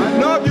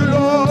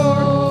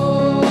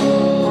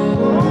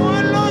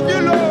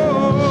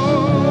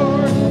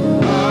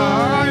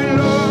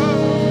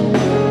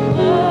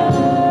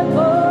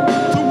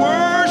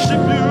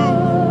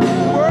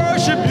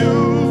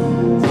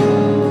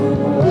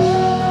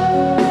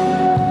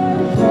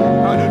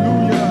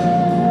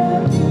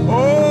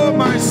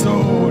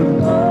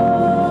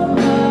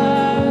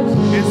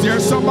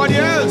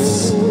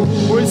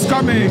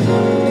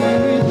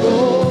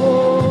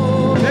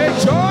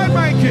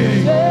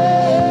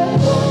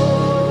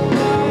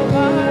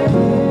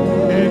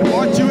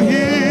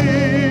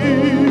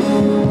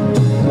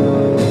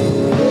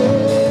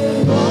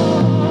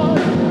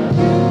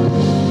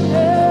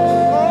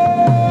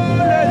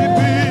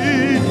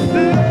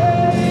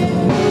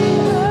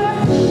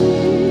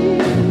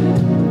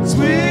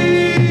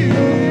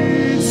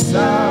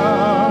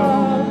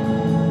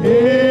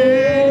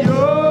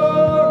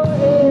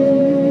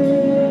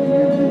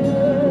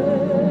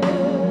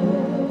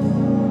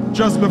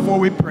 before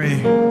we pray.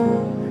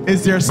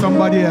 Is there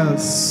somebody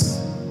else?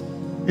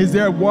 Is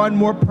there one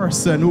more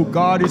person who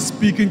God is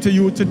speaking to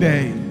you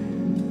today?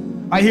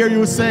 I hear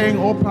you saying,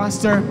 oh,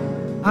 Pastor,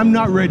 I'm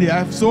not ready. I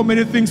have so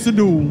many things to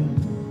do.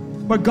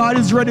 But God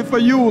is ready for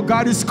you.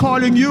 God is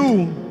calling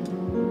you.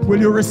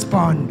 Will you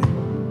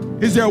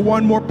respond? Is there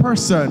one more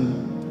person?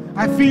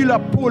 I feel a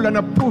pull and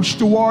a push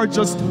towards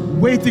just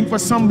waiting for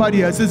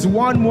somebody else. Is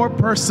one more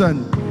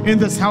person in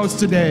this house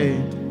today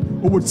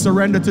who would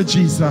surrender to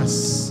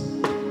Jesus?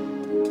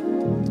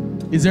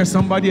 Is there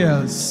somebody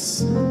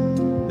else?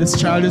 This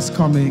child is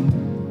coming.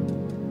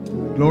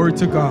 Glory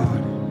to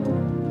God.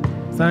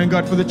 Thank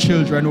God for the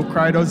children who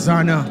cried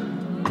Hosanna.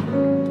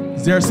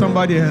 Is there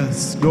somebody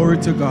else? Glory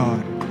to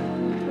God.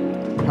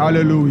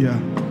 Hallelujah.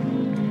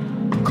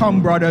 Come,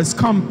 brothers,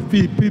 come,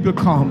 people,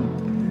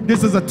 come.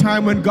 This is a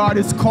time when God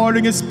is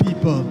calling his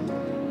people.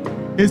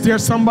 Is there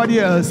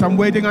somebody else? I'm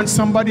waiting on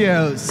somebody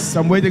else.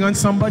 I'm waiting on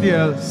somebody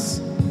else.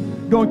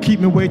 Don't keep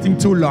me waiting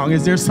too long.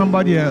 Is there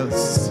somebody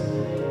else?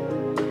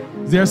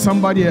 Is there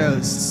somebody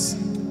else?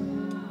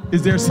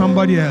 Is there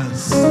somebody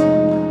else?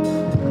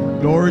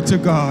 Glory to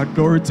God,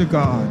 glory to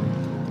God.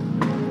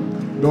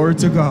 Glory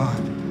to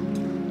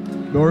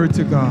God. Glory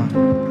to God.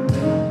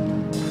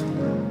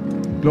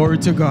 Glory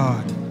to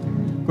God.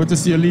 Good to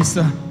see you,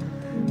 Lisa.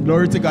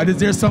 Glory to God. Is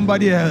there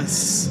somebody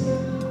else?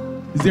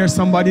 Is there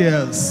somebody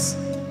else?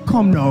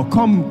 Come now,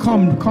 come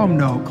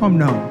now, come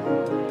now.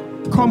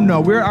 Come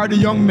now, where are the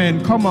young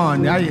men? Come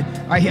on.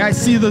 I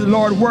see the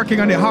Lord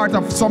working on the heart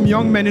of some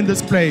young men in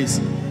this place.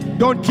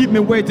 Don't keep me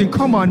waiting.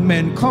 Come on,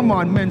 men. Come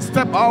on, men.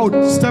 Step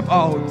out, step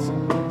out.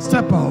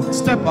 Step out,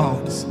 step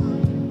out.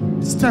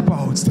 Step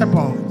out, step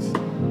out.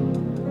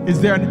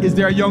 Is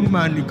there a young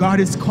man God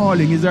is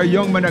calling? Is there a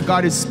young man that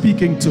God is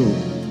speaking to?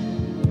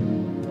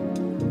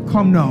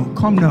 Come now,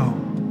 come now,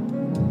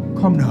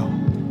 come now.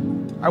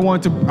 I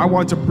want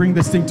to bring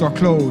this thing to a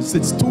close.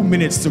 It's 2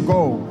 minutes to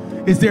go.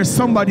 Is there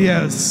somebody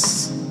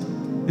else?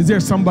 Is there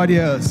somebody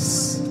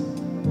else?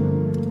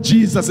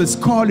 Jesus is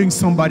calling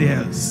somebody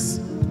else.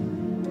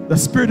 The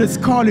Spirit is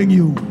calling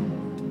you.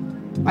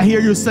 I hear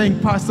you saying,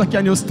 Pastor,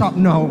 can you stop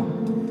now?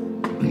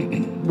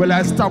 Well,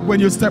 I stop when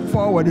you step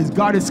forward.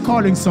 God is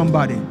calling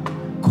somebody.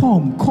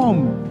 Come,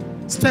 come.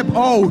 Step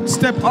out,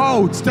 step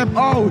out, step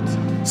out.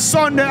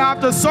 Sunday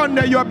after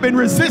Sunday, you have been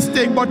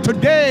resisting, but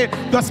today,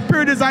 the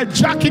Spirit is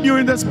hijacking you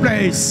in this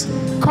place.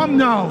 Come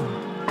now.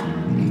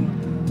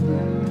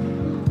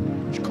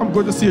 Come,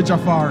 good to see you,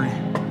 Jafari.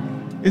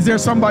 Is there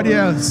somebody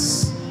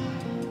else?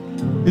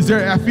 Is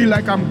there, I feel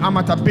like I'm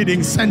at a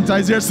bidding center.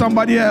 Is there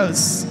somebody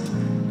else?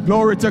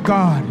 Glory to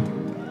God.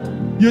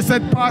 You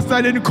said, Pastor,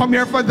 I didn't come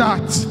here for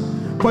that.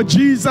 But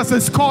Jesus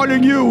is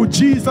calling you.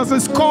 Jesus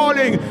is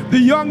calling the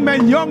young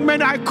men. Young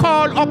men, I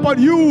call upon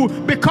you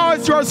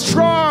because you're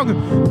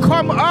strong.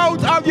 Come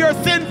out of your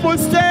sinful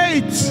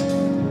state.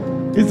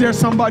 Is there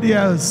somebody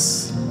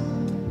else?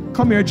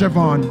 Come here,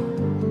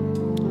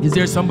 Javon. Is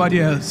there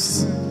somebody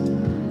else?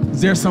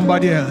 Is there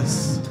somebody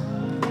else?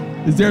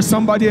 Is there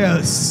somebody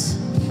else?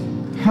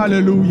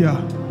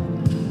 Hallelujah.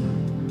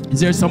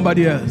 Is there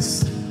somebody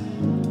else?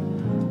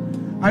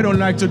 I don't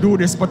like to do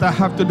this, but I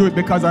have to do it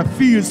because I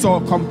feel so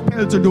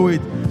compelled to do it.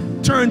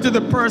 Turn to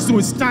the person who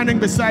is standing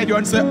beside you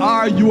and say,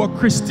 are you a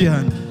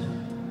Christian?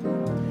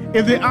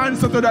 If the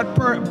answer to that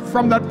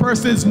from that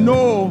person is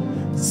no,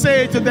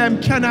 say to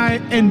them, can I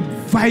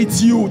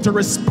invite you to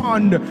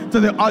respond to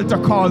the altar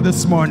call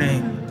this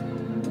morning?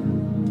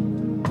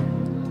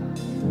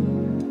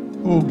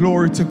 Oh,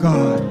 glory to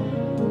God.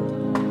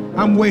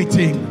 I'm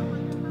waiting.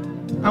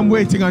 I'm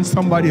waiting on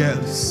somebody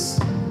else.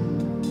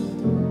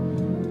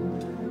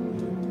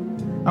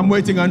 I'm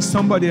waiting on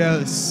somebody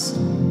else.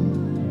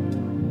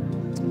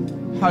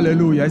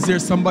 Hallelujah. Is there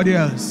somebody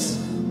else?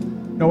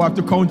 Now I have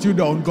to count you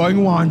down.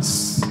 Going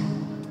once,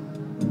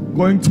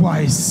 going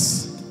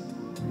twice,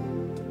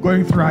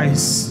 going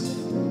thrice.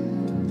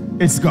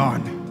 It's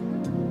gone.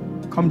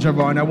 Come,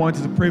 Javon. I want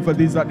you to pray for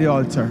these at the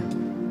altar.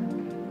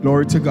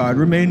 Glory to God.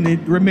 Remain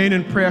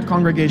in prayer,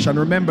 congregation.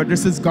 Remember,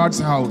 this is God's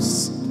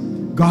house.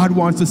 God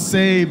wants to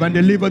save and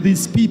deliver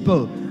these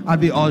people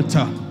at the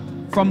altar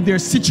from their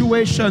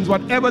situations,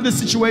 whatever the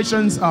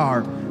situations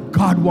are.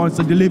 God wants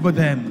to deliver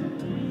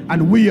them.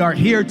 And we are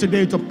here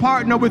today to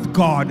partner with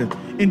God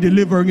in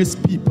delivering his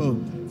people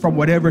from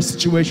whatever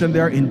situation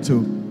they're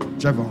into.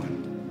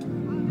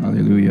 Javon.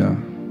 Hallelujah.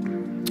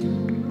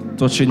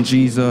 Touching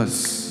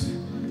Jesus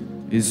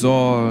is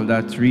all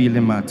that really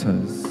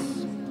matters.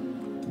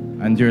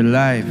 And your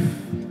life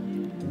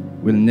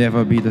will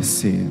never be the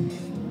same.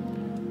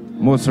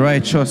 Most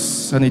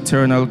righteous and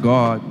eternal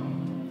God,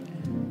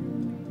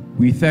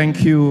 we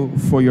thank you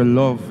for your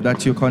love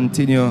that you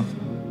continue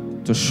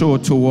to show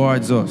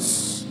towards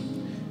us,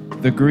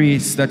 the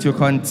grace that you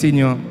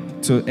continue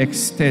to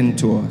extend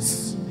to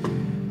us.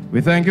 We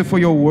thank you for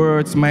your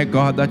words, my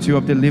God, that you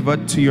have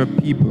delivered to your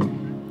people.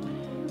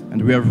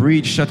 And we have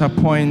reached at a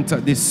point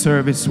at this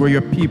service where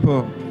your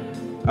people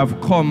have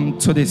come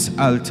to this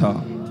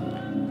altar,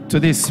 to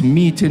this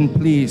meeting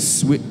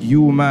place with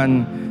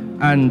human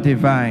and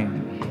divine.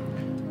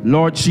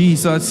 Lord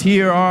Jesus,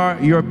 here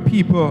are your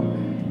people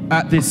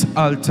at this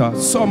altar.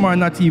 Some are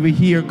not even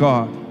here,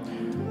 God.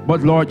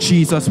 But Lord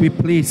Jesus, we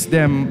place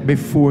them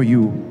before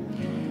you.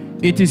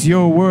 It is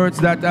your words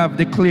that have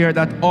declared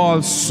that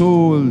all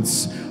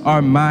souls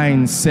are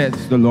mine,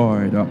 says the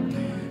Lord.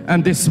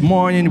 And this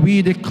morning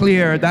we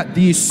declare that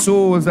these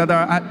souls that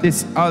are at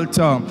this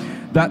altar,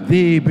 that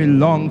they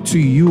belong to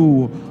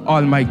you,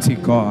 Almighty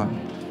God.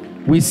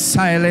 We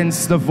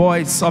silence the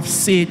voice of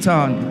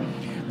Satan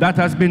that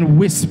has been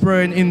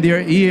whispering in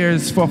their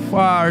ears for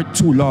far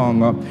too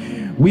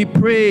long. We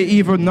pray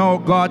even now,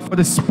 God, for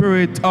the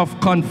spirit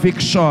of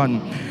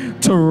conviction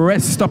to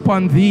rest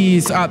upon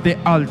these at the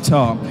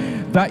altar,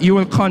 that you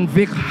will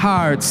convict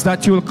hearts,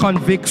 that you will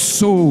convict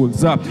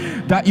souls,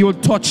 that you will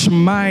touch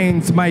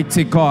minds,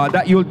 mighty God,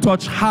 that you will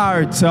touch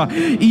hearts,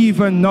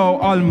 even now,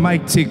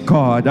 Almighty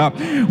God.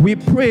 We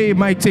pray,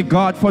 mighty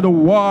God, for the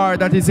war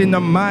that is in the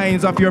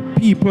minds of your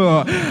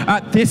people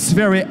at this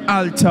very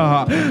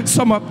altar.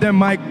 Some of them,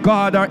 my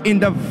God, are in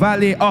the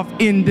valley of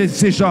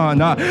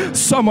indecision.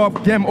 Some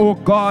of them, oh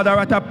God, are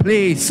at a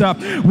place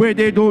where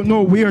they don't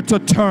know where to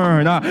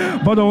turn.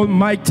 But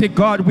Almighty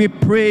God, we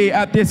pray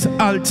at this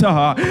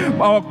altar,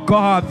 oh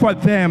God, for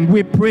them.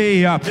 We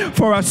pray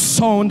for a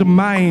sound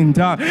mind.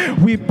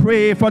 We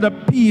pray for the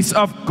peace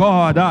of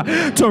God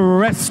to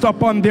rest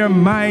upon their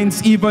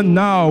minds even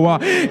now,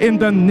 in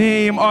the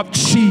name of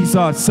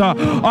Jesus.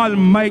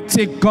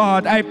 Almighty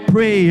God, I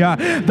pray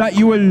that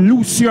you will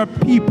loose your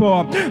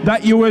people,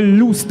 that you will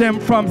loose them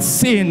from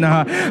sin,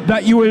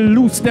 that you will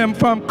loose them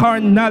from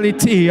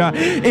carnality,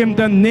 in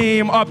the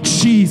name of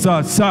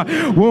Jesus.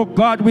 Oh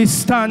God, we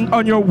stand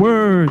on your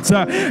words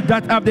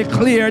that have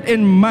declared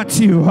in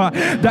Matthew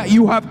that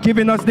you have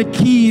given us the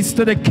keys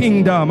to the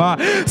kingdom.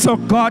 So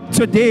God,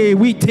 today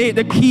we take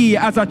the key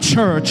as a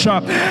church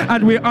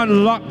and we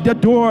unlock the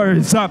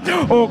doors,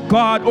 oh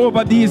God,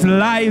 over these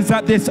lives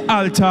at this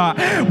altar.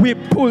 We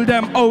pull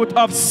them out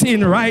of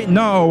sin right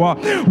now.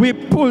 We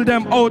pull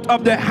them out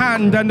of the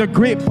hand and the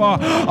grip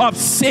of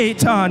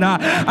Satan,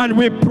 and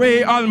we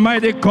pray,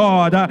 Almighty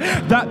God,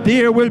 that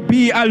there will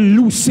be a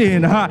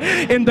loosing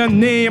in the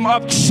name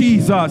of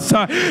Jesus.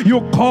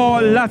 You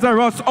call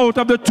Lazarus out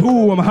of the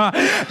tomb.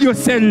 You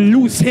say,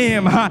 loose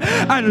him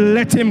and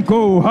let him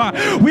go.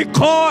 We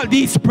call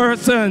these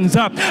persons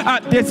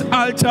at this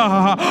altar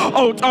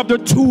out of the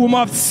tomb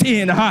of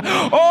sin.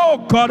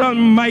 Oh God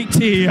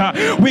Almighty,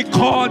 we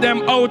call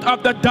them out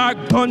of the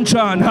dark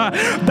dungeon,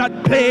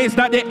 that place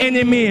that the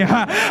enemy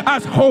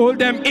has held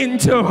them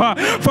into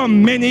for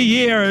many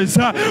years.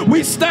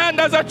 We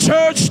stand as a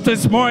church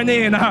this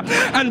morning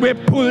and we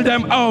pull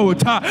them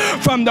out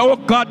from the, oh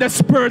God, the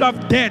spirit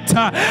of death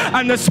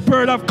and the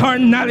spirit of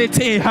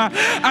carnality,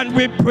 and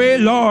we pray,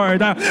 Lord,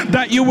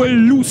 that you will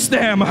loose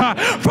them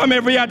from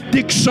every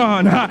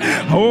addiction.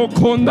 Oh,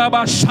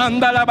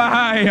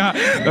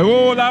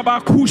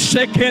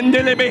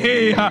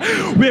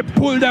 we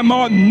pull them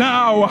out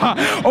now,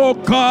 oh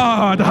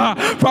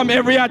God, from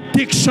every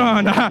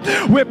addiction.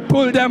 We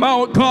pull them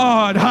out,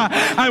 God,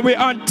 and we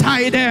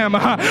untie them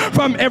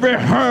from every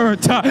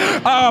hurt,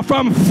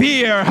 from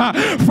fear,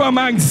 from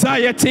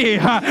anxiety.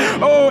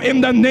 Oh,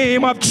 in the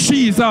name of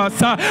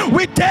Jesus,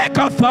 we take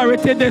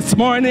authority this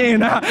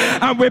morning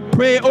and we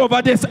pray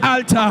over this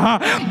altar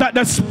that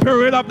the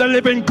Spirit of the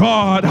living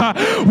God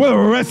will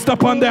rest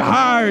upon the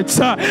hearts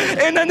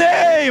in the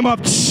name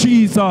of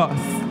Jesus.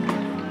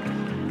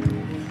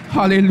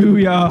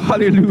 Hallelujah,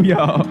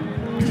 hallelujah.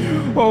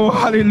 Oh,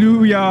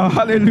 hallelujah,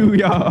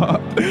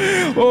 hallelujah.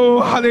 Oh,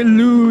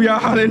 hallelujah,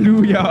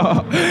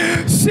 hallelujah.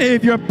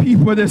 Save your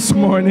people this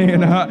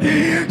morning.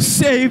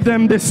 Save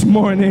them this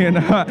morning.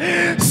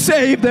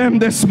 Save them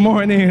this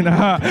morning.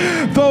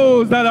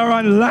 Those that are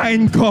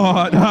online,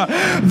 God.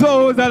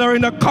 Those that are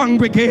in the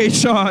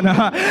congregation.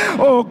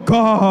 Oh,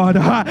 God,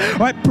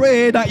 I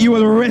pray that you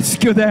will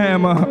rescue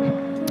them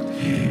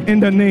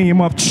in the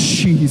name of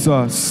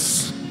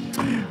Jesus.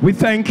 We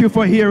thank you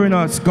for hearing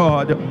us,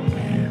 God.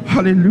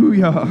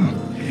 Hallelujah.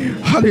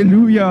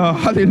 Hallelujah.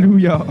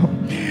 Hallelujah.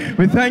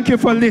 We thank you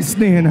for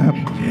listening.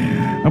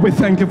 And we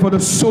thank you for the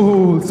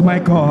souls, my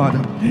God,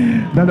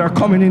 that are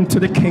coming into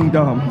the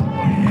kingdom.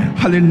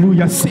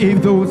 Hallelujah.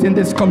 Save those in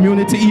this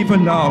community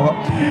even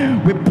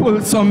now. We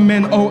pull some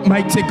men out,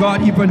 mighty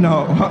God, even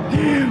now.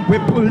 We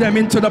pull them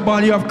into the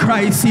body of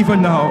Christ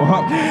even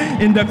now.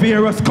 In the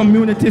various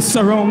communities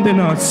surrounding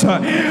us.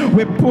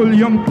 We pull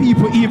young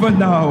people even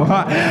now.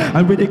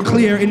 And we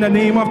declare in the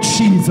name of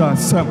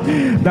Jesus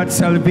that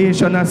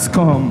salvation has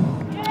come.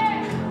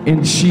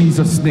 In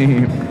Jesus'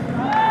 name.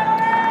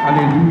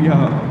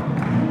 Hallelujah.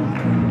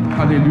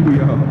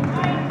 Hallelujah.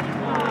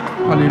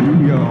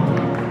 Hallelujah.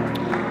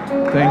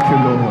 Thank you,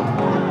 Lord.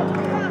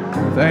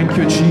 Thank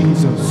you,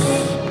 Jesus.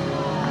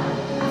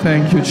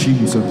 Thank you,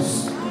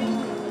 Jesus.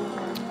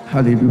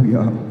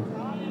 Hallelujah.